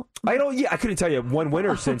was still on? I couldn't tell you one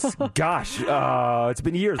winner since, it's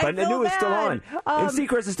been years. I knew it was still on. And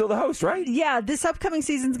Seacrest is still the host, right? Yeah, this upcoming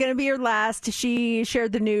season's going to be her last. She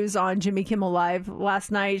shared the news on Jimmy Kimmel Live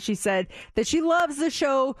last night. She said that she loves the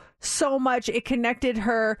show so much. It connected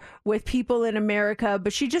her with people in America,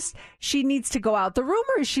 but she needs to go out. The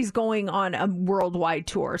rumor is she's going on a worldwide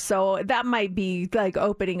tour, so that might be like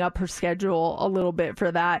opening up her schedule a little bit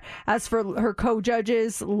for that. As for her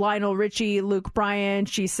co-judges, Lionel Richie, Luke Bryan,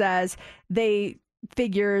 she says they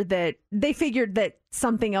figured that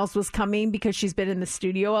something else was coming because she's been in the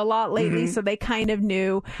studio a lot lately. So they kind of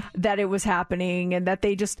knew that it was happening, and that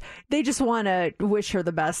they just want to wish her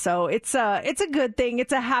the best. So it's a good thing.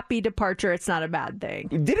 It's a happy departure. It's not a bad thing.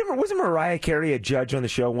 Wasn't Mariah Carey a judge on the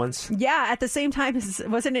show once? Yeah, at the same time,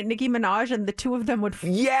 wasn't it Nicki Minaj? And the two of them would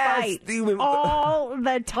fight all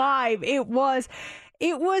the time. It was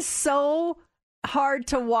so hard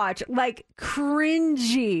to watch, like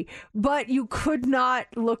cringy, but you could not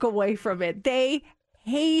look away from it. They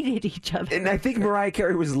hated each other. And I think Mariah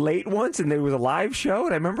Carey was late once, and there was a live show,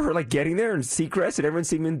 and I remember her like getting there and Seacrest, and everyone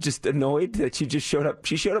seemed just annoyed that she just showed up.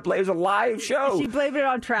 She showed up late. It was a live show. She blamed it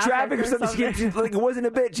on traffic or something. She like, it wasn't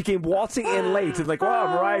a bit. She came waltzing in late. It's like, wow,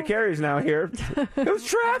 Mariah Carey's now here. It was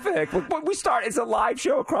traffic. It's a live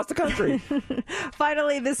show across the country.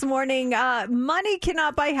 Finally, this morning, money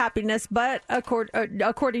cannot buy happiness, but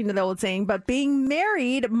according to the old saying, but being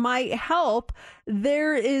married might help.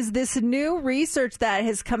 There is this new research that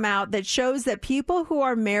has come out that shows that people who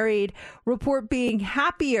are married report being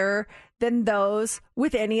happier than those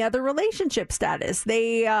with any other relationship status.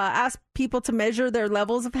 They asked people to measure their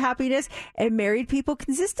levels of happiness, and married people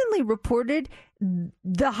consistently reported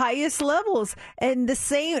the highest levels. And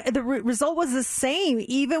the result was the same,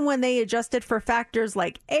 even when they adjusted for factors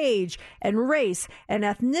like age and race and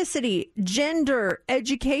ethnicity, gender,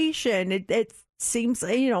 education. It seems,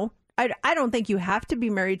 I don't think you have to be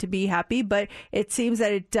married to be happy, but it seems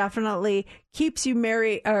that it definitely keeps you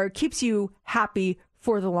married or keeps you happy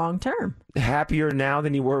for the long term. Happier now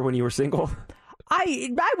than you were when you were single?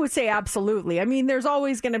 I would say absolutely. I mean, there's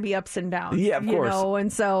always going to be ups and downs. Yeah, of course.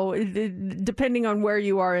 And so depending on where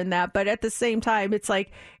you are in that, but at the same time, it's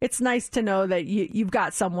like, it's nice to know that you've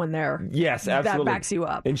got someone there. Yes, absolutely. That backs you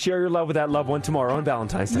up. And share your love with that loved one tomorrow on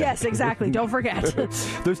Valentine's Day. Yes, exactly. Don't forget.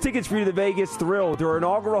 Those tickets for you to the Vegas Thrill, their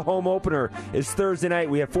inaugural home opener is Thursday night.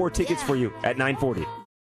 We have 4 tickets for you at 9:40.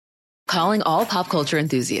 Calling all pop culture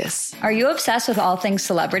enthusiasts. Are you obsessed with all things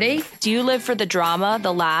celebrity? Do you live for the drama,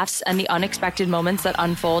 the laughs, and the unexpected moments that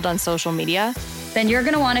unfold on social media? Then you're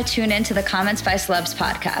going to want to tune in to the Comments by Celebs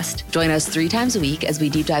podcast. Join us 3 times a week as we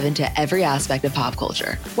deep dive into every aspect of pop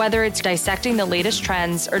culture. Whether it's dissecting the latest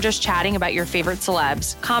trends or just chatting about your favorite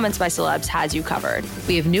celebs, Comments by Celebs has you covered.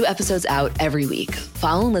 We have new episodes out every week.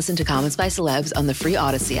 Follow and listen to Comments by Celebs on the free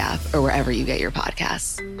Odyssey app or wherever you get your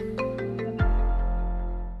podcasts.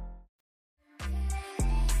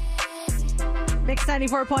 Mix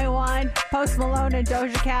 94.1, Post Malone and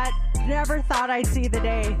Doja Cat. never thought I'd see the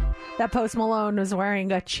day that Post Malone was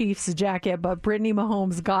wearing a Chiefs jacket, but Brittany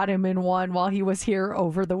Mahomes got him in one while he was here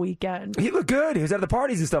over the weekend. He looked good. He was at the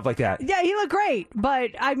parties and stuff like that. Yeah, he looked great.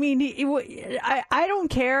 But, I mean, I don't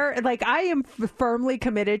care. Like, I am firmly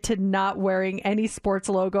committed to not wearing any sports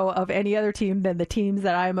logo of any other team than the teams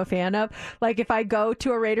that I am a fan of. Like, if I go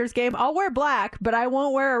to a Raiders game, I'll wear black, but I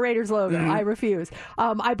won't wear a Raiders logo. I refuse.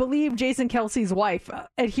 I believe Jason Kelsey's wife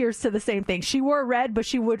adheres to the same thing. She wore red, but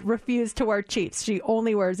she would refuse to wear Chiefs. She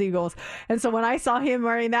only wears Eagles. And so when I saw him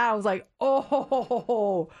wearing that, I was like,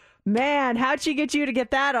 oh, man, how'd she get you to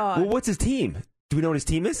get that on? Well, what's his team? Do we know what his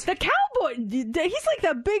team is? The Cowboy. He's like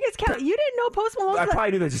the biggest Cowboy. You didn't know Post Malone? I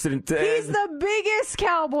probably knew that. Just didn't. He's the biggest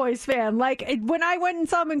Cowboys fan. Like, when I went and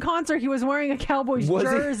saw him in concert, he was wearing a Cowboys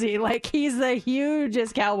jersey. Like, he's the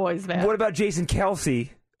hugest Cowboys fan. What about Jason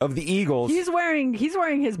Kelsey of the Eagles? He's wearing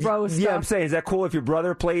his bro stuff. Yeah, I'm saying, is that cool if your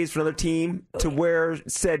brother plays for another team to wear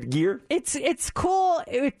said gear? It's cool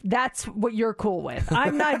if that's what you're cool with.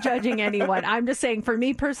 I'm not judging anyone. I'm just saying, for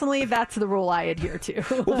me personally, that's the rule I adhere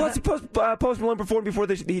to. Well, Post Malone performed before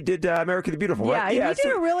he did America the Beautiful, right? Yeah, he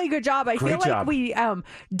did a really good job. I feel like we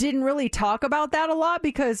didn't really talk about that a lot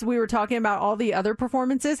because we were talking about all the other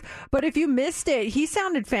performances. But if you missed it, he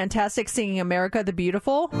sounded fantastic singing America the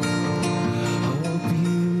Beautiful.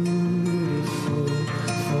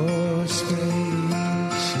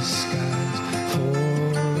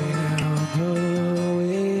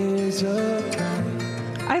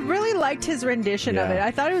 I really liked his rendition of it. I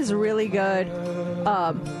thought it was really good.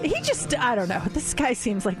 I don't know. This guy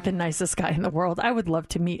seems like the nicest guy in the world. I would love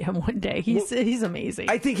to meet him one day. He's amazing.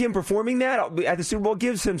 I think him performing that at the Super Bowl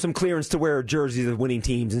gives him some clearance to wear jerseys of winning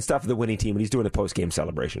teams and stuff of the winning team when he's doing the post-game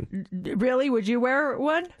celebration. Really? Would you wear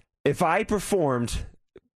one? If I performed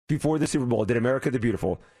before the Super Bowl, did America the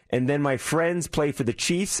Beautiful, and then my friends play for the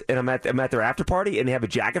Chiefs, and I'm at their after party, and they have a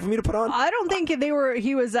jacket for me to put on? I don't think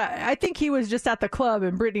I think he was just at the club,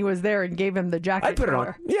 and Brittany was there and gave him the jacket. I put it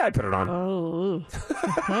on. Yeah, I put it on. Oh,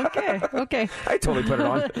 okay. I totally put it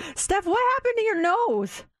on. Steph, what happened to your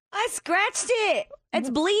nose? I scratched it. It's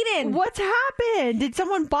bleeding. What's happened? Did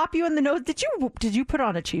someone bop you in the nose? Did you put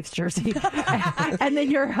on a Chiefs jersey? And then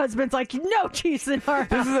your husband's like, no Chiefs in our house.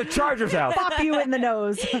 This is a Chargers house. Bop you in the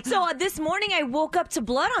nose. So this morning I woke up to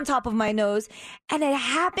blood on top of my nose, and it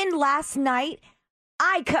happened last night.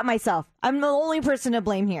 I cut myself. I'm the only person to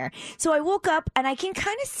blame here. So I woke up and I can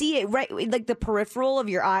kind of see it right, like the peripheral of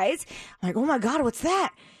your eyes. I'm like, oh my God, what's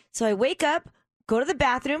that? So I wake up, go to the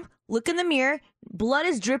bathroom, look in the mirror. Blood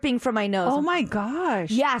is dripping from my nose. Oh my gosh.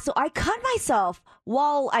 Yeah, so I cut myself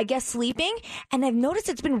while, I guess, sleeping, and I've noticed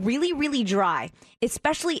it's been really, really dry,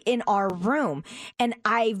 especially in our room. And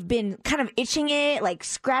I've been kind of itching it, like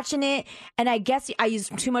scratching it, and I guess I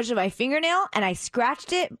used too much of my fingernail, and I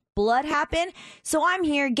scratched it. Blood happened. So I'm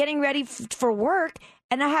here getting ready for work,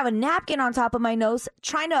 and I have a napkin on top of my nose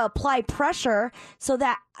trying to apply pressure so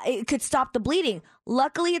that it could stop the bleeding.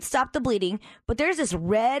 Luckily, it stopped the bleeding, but there's this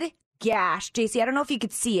red gash. JC, I don't know if you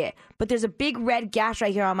could see it, but there's a big red gash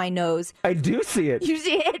right here on my nose. I do see it. You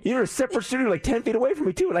see it? You're in a separate studio like 10 feet away from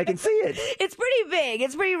me, too, and I can see it. It's pretty big.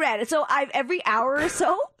 It's pretty red. So every hour or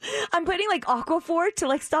so, I'm putting like Aquaphor to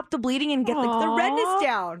like stop the bleeding and get like the redness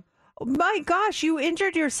down. My gosh, you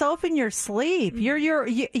injured yourself in your sleep. You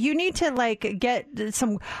need to like get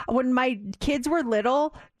some. When my kids were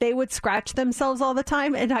little, they would scratch themselves all the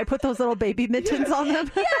time, and I put those little baby mittens on them.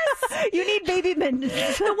 Yes, you need baby mittens.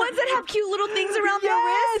 The ones that have cute little things around their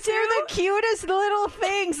wrists. They're the cutest little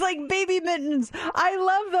things, like baby mittens. I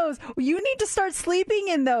love those. You need to start sleeping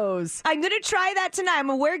in those. I'm gonna try that tonight. I'm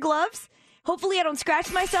gonna wear gloves. Hopefully, I don't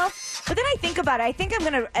scratch myself. But then I think about it. I think I'm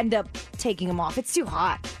gonna end up taking them off. It's too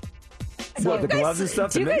hot. What, the gloves and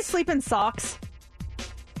stuff? Do you guys sleep in socks?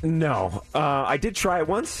 No. I did try it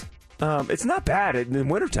once. It's not bad in the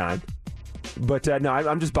wintertime. But no,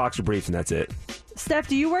 I'm just boxer briefs and that's it. Steph,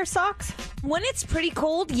 do you wear socks? When it's pretty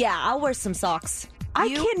cold, yeah, I'll wear some socks. I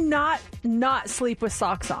cannot not sleep with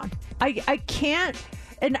socks on. I can't.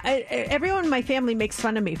 And everyone in my family makes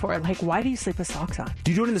fun of me for it. Like, why do you sleep with socks on?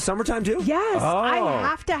 Do you do it in the summertime, too? Yes. Oh. I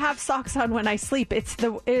have to have socks on when I sleep.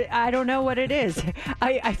 I don't know what it is.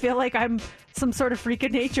 I feel like I'm some sort of freak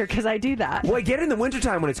of nature because I do that. Well, I get it in the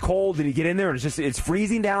wintertime when it's cold and you get in there and it's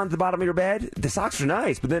freezing down at the bottom of your bed. The socks are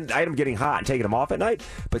nice, but then I end up getting hot and taking them off at night.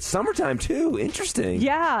 But summertime, too. Interesting.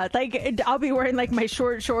 Yeah. Like, I'll be wearing, like, my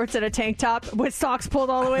short shorts and a tank top with socks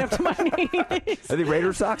pulled all the way up to my knees. Are they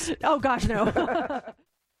Raider socks? Oh, gosh, no.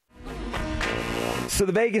 So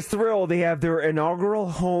the Vegas Thrill, they have their inaugural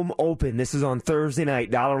home open. This is on Thursday night,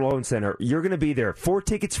 Dollar Loan Center. You're going to be there. 4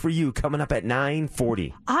 tickets for you coming up at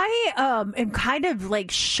 9:40. I am kind of like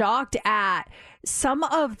shocked at some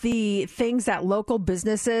of the things that local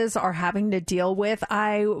businesses are having to deal with.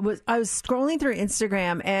 I was scrolling through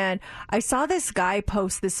Instagram and I saw this guy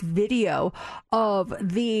post this video of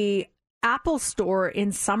the Apple store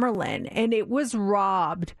in Summerlin, and it was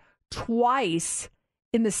robbed twice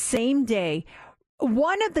in the same day.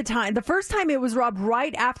 The first time it was robbed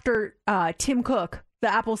right after Tim Cook,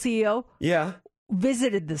 the Apple CEO,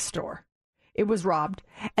 visited the store. It was robbed.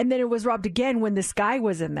 And then it was robbed again when this guy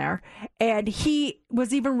was in there. And he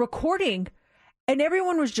was even recording. And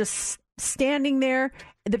everyone was just standing there.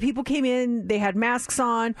 The people came in. They had masks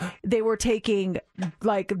on. They were taking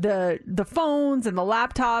like the phones and the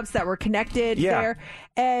laptops that were connected there.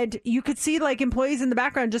 And you could see like employees in the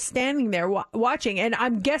background just standing there watching. And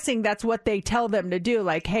I'm guessing that's what they tell them to do.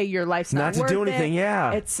 Like, hey, your life's not worth to do anything.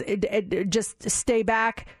 It just stay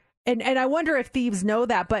back. And I wonder if thieves know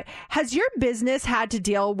that. But has your business had to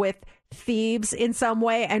deal with thieves in some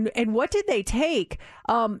way? And what did they take?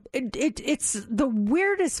 It's the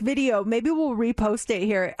weirdest video. Maybe we'll repost it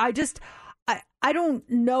here. I don't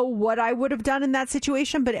know what I would have done in that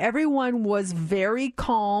situation, but everyone was very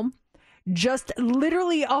calm. Just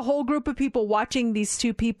literally a whole group of people watching these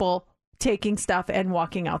two people taking stuff and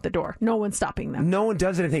walking out the door. No one stopping them. No one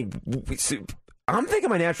does anything. I'm thinking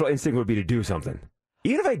my natural instinct would be to do something.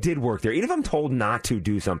 Even if I did work there, even if I'm told not to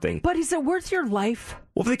do something. But is it worth your life?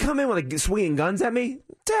 Well, if they come in with like swinging guns at me,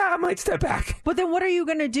 I might step back. But then what are you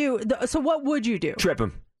going to do? So what would you do? Trip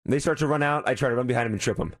them. They start to run out. I try to run behind them and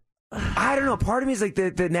trip them. I don't know. Part of me is like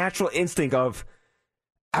the natural instinct of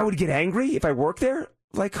I would get angry if I worked there.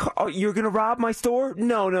 Like, oh, you're going to rob my store?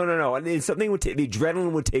 No. And something would the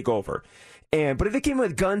adrenaline would take over. But if they came in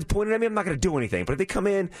with guns pointed at me, I'm not going to do anything. But if they come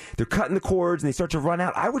in, they're cutting the cords and they start to run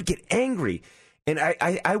out, I would get angry. And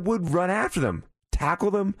I would run after them, tackle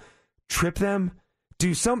them, trip them,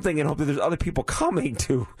 do something, and hope that there's other people coming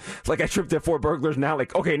to. Like I tripped at 4 burglars now.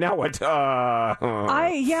 Like, okay, now what?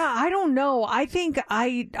 I don't know. I think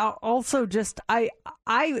I also just I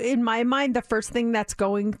in my mind, the first thing that's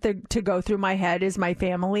going to go through my head is my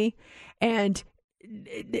family, and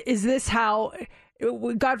is this how?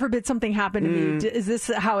 God forbid something happened to me. Is this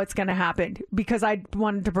how it's going to happen? Because I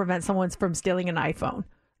wanted to prevent someone from stealing an iPhone.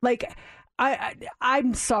 Like.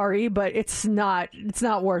 I'm sorry, but it's not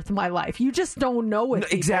worth my life. You just don't know with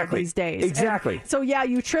people these days. Exactly. And so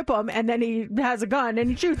you trip him, and then he has a gun and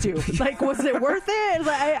he shoots you. Like, was it worth it?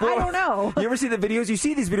 I don't know. You ever see the videos? You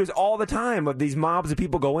see these videos all the time of these mobs of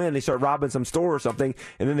people go in, they start robbing some store or something,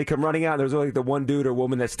 and then they come running out. And there's only like the one dude or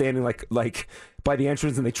woman that's standing like by the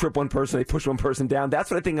entrance, and they trip one person, they push one person down. That's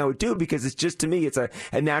what I think I would do, because it's just, to me, it's a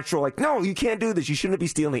natural, like, no, you can't do this. You shouldn't be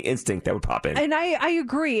stealing. Instinct that would pop in. And I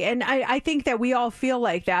agree, and I think that we all feel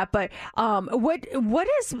like that. But what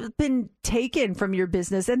has been taken from your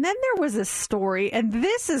business? And then there was a story, and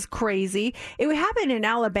this is crazy. It happened in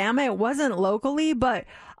Alabama. It wasn't locally, but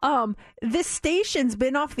this station's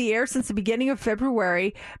been off the air since the beginning of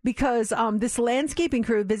February because this landscaping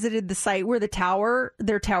crew visited the site where their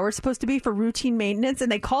tower is supposed to be for routine maintenance, and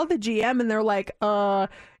they called the GM and they're like,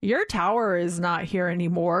 your tower is not here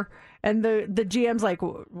anymore. And the GM's like,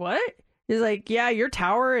 what? He's like, yeah, your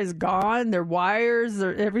tower is gone. Their wires,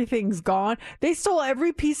 everything's gone. They stole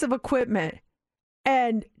every piece of equipment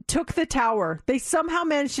and took the tower. They somehow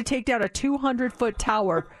managed to take down a 200-foot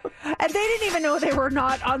tower. And they didn't even know they were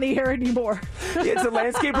not on the air anymore. It's the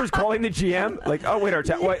landscapers calling the GM. Like, oh, wait,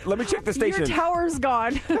 wait, let me check the station. Your tower's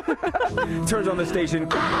gone. Turns on the station.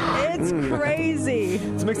 It's crazy.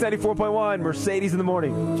 It's Mix 94.1, Mercedes in the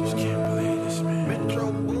morning. Just can't believe this, man.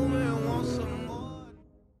 Metro Boomin wants some more.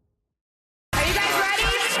 Are you guys ready?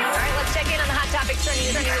 All right, let's check in on the hot topics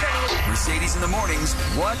trending. Mercedes in the mornings.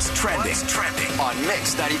 What's trending? On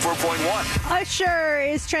Mix 94.1. Usher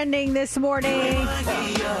is trending this morning.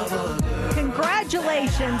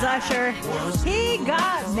 Congratulations, Usher. He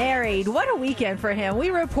got married. What a weekend for him. We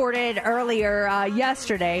reported earlier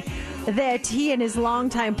yesterday that he and his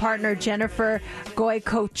longtime partner, Jennifer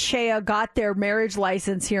Goycochea, got their marriage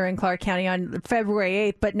license here in Clark County on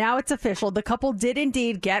February 8th. But now it's official. The couple did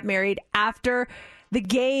indeed get married after the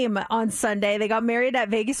game on Sunday. They got married at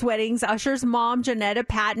Vegas Weddings. Usher's mom, Janetta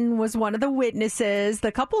Patton, was one of the witnesses.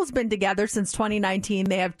 The couple's been together since 2019.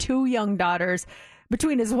 They have 2 young daughters.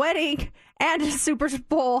 Between his wedding and his Super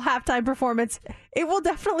Bowl halftime performance, it will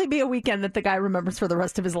definitely be a weekend that the guy remembers for the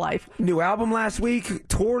rest of his life. New album last week,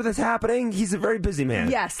 tour that's happening. He's a very busy man.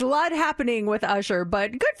 Yes, a lot happening with Usher,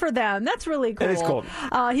 but good for them. That's really cool. It is cool.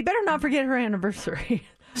 He better not forget her anniversary.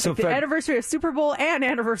 So the anniversary of Super Bowl and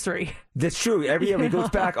anniversary. That's true. Every year he goes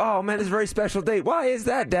back, oh, man, this is a very special date. Why is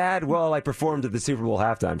that, Dad? Well, I performed at the Super Bowl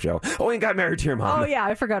halftime show. Oh, and got married to your mom. Oh, yeah,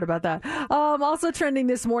 I forgot about that. Also trending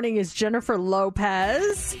this morning is Jennifer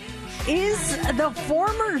Lopez. Is the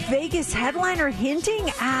former Vegas headliner hinting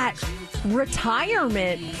at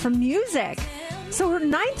retirement from music? So her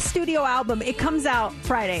 9th studio album, it comes out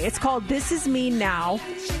Friday. It's called This Is Me Now.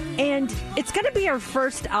 And it's going to be her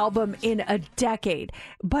first album in a decade.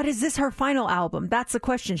 But is this her final album? That's the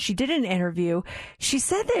question. She did an interview. She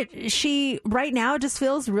said that she right now just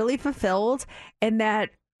feels really fulfilled and that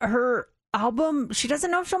her album, she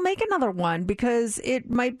doesn't know if she'll make another one because it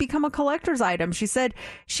might become a collector's item. She said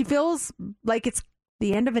she feels like it's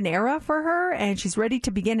the end of an era for her and she's ready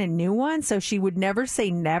to begin a new one. So she would never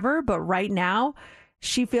say never, but right now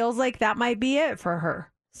she feels like that might be it for her.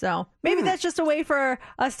 So maybe that's just a way for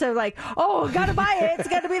us to like, oh, gotta buy it. It's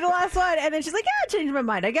got to be the last one. And then she's like, yeah, I changed my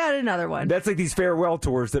mind. I got another one. That's like these farewell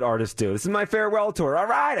tours that artists do. This is my farewell tour. All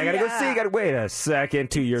right, I got to go see. Got to wait a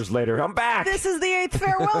second. 2 years later, I'm back. This is the 8th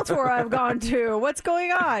farewell tour I've gone to. What's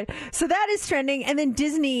going on? So that is trending. And then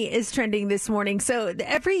Disney is trending this morning. So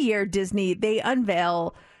every year, Disney, they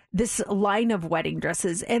unveil this line of wedding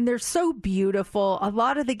dresses and they're so beautiful. A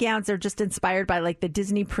lot of the gowns are just inspired by like the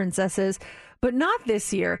Disney princesses, but not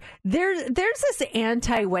this year. There's this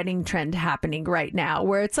anti-wedding trend happening right now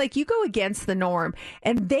where it's like you go against the norm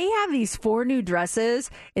and they have these 4 new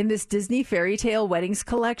dresses in this Disney fairy tale weddings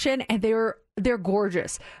collection and they're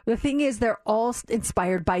gorgeous. The thing is, they're all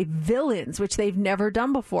inspired by villains, which they've never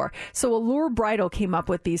done before. So Allure Bridal came up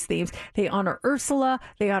with these themes. They honor Ursula,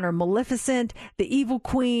 they honor Maleficent, the Evil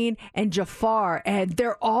Queen, and Jafar, and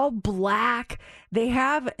they're all black. They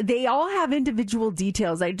all have individual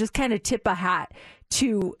details. I just kind of tip a hat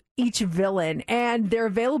to each villain, and they're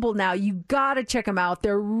available now. You gotta check them out.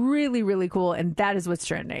 They're really, really cool, and that is what's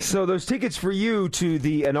trending. So those tickets for you to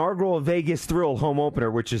the inaugural Vegas Thrill home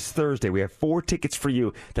opener, which is Thursday. We have 4 tickets for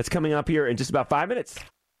you. That's coming up here in just about 5 minutes.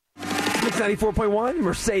 It's 94.1,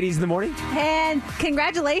 Mercedes in the morning. And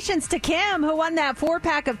congratulations to Kim, who won that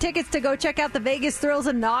 4-pack of tickets to go check out the Vegas Thrill's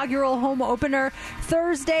inaugural home opener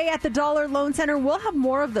Thursday at the Dollar Loan Center. We'll have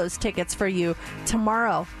more of those tickets for you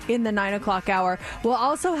tomorrow in the 9 o'clock hour. We'll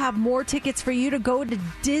also have more tickets for you to go to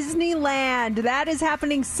Disneyland. That is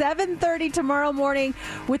happening 7:30 tomorrow morning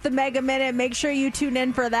with the Mega Minute. Make sure you tune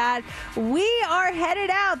in for that. We are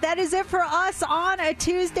headed out. That is it for us on a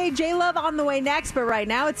Tuesday. J-Love on the way next, but right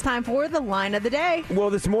now it's time for the line of the day. Well,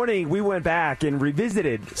 this morning we went back and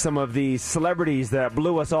revisited some of the celebrities that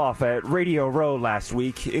blew us off at Radio Row last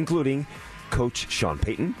week, including Coach Sean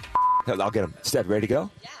Payton. I'll get him. Steph, ready to go?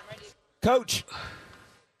 Yeah, ready.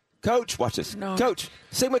 Coach, watch this. No. Coach,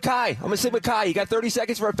 Sigma Chi. I'm a Sigma Chi. You got 30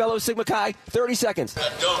 seconds for a fellow Sigma Chi? 30 seconds.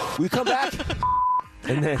 I don't. We come back?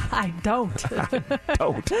 And then I don't.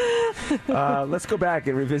 Let's go back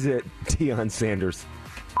and revisit Deion Sanders.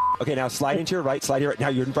 Okay, now slide into your right. Slide your right. Now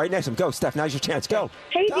you're right next to him. Go, Steph. Now's your chance. Go.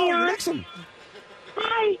 Hey, go, Deion. You're next to him.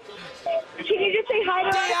 Hi. Can you just say hi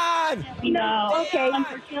to Deion? No. Okay.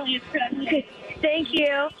 Unfortunately, it's thank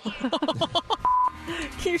you.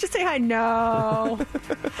 Can you just say hi? No.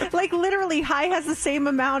 Like literally, hi has the same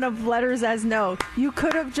amount of letters as no. You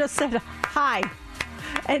could have just said hi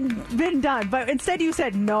and been done, but instead you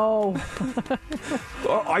said no.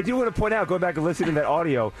 Well, I do want to point out, going back and listening to that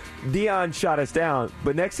audio, Deion shot us down,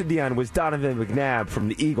 but next to Deion was Donovan McNabb from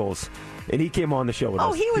the Eagles. And he came on the show with us.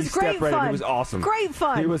 Oh, he was great fun. Right, he was awesome. Great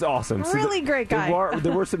fun. He was awesome. Really great guy.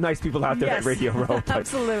 There were some nice people out there at Radio Row.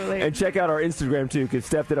 Absolutely. And check out our Instagram, too, because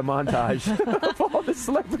Steph did a montage of all the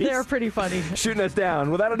celebrities. They're pretty funny. Shooting us down.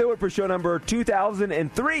 Well, that'll do it for show number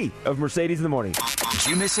 2003 of Mercedes in the Morning. Did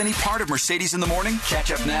you miss any part of Mercedes in the Morning?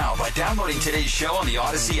 Catch up now by downloading today's show on the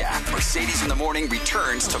Odyssey app. Mercedes in the Morning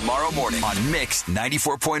returns tomorrow morning on Mix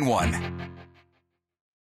 94.1.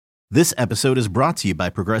 This episode is brought to you by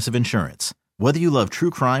Progressive Insurance. Whether you love true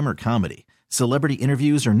crime or comedy, celebrity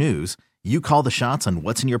interviews or news, you call the shots on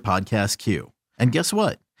what's in your podcast queue. And guess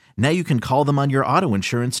what? Now you can call them on your auto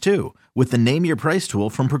insurance too with the Name Your Price tool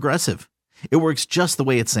from Progressive. It works just the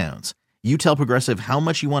way it sounds. You tell Progressive how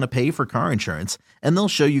much you want to pay for car insurance, and they'll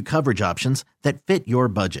show you coverage options that fit your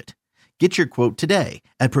budget. Get your quote today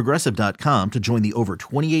at Progressive.com to join the over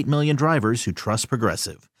 28 million drivers who trust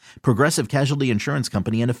Progressive. Progressive Casualty Insurance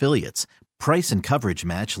Company and Affiliates. Price and coverage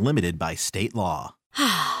match limited by state law.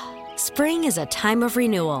 Spring is a time of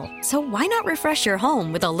renewal, so why not refresh your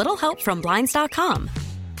home with a little help from Blinds.com?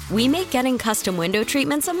 We make getting custom window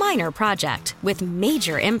treatments a minor project with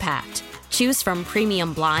major impact. Choose from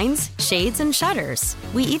premium blinds, shades, and shutters.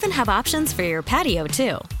 We even have options for your patio,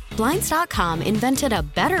 too. Blinds.com invented a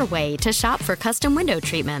better way to shop for custom window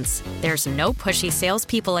treatments. There's no pushy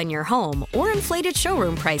salespeople in your home or inflated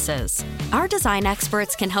showroom prices. Our design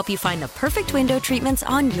experts can help you find the perfect window treatments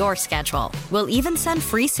on your schedule. We'll even send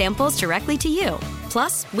free samples directly to you.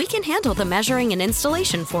 Plus, we can handle the measuring and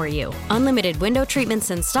installation for you. Unlimited window treatments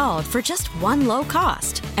installed for just one low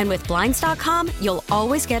cost. And with Blinds.com, you'll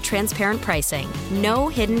always get transparent pricing. No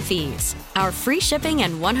hidden fees. Our free shipping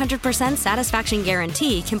and 100% satisfaction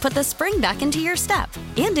guarantee can put the spring back into your step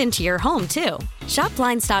and into your home, too. Shop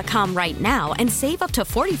Blinds.com right now and save up to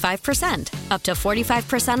 45%. Up to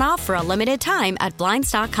 45% off for a limited time at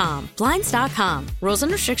Blinds.com. Blinds.com. Rules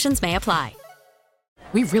and restrictions may apply.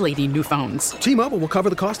 We really need new phones. T-Mobile will cover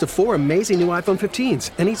the cost of 4 amazing new iPhone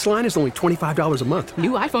 15s, and each line is only $25 a month.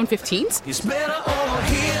 New iPhone 15s? It's better over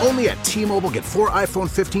here. Only at T-Mobile, get 4 iPhone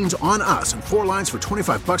 15s on us and 4 lines for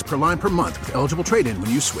 $25 per line per month with eligible trade-in when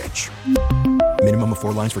you switch. Minimum of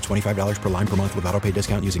 4 lines for $25 per line per month with autopay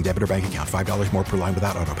discount using debit or bank account. $5 more per line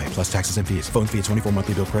without autopay, plus taxes and fees. Phone fee at 24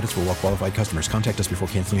 monthly bill credits for well-qualified customers. Contact us before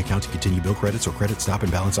canceling account to continue bill credits or credit stop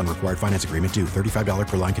and balance on required finance agreement due. $35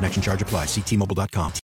 per line connection charge applies. See T-Mobile.com.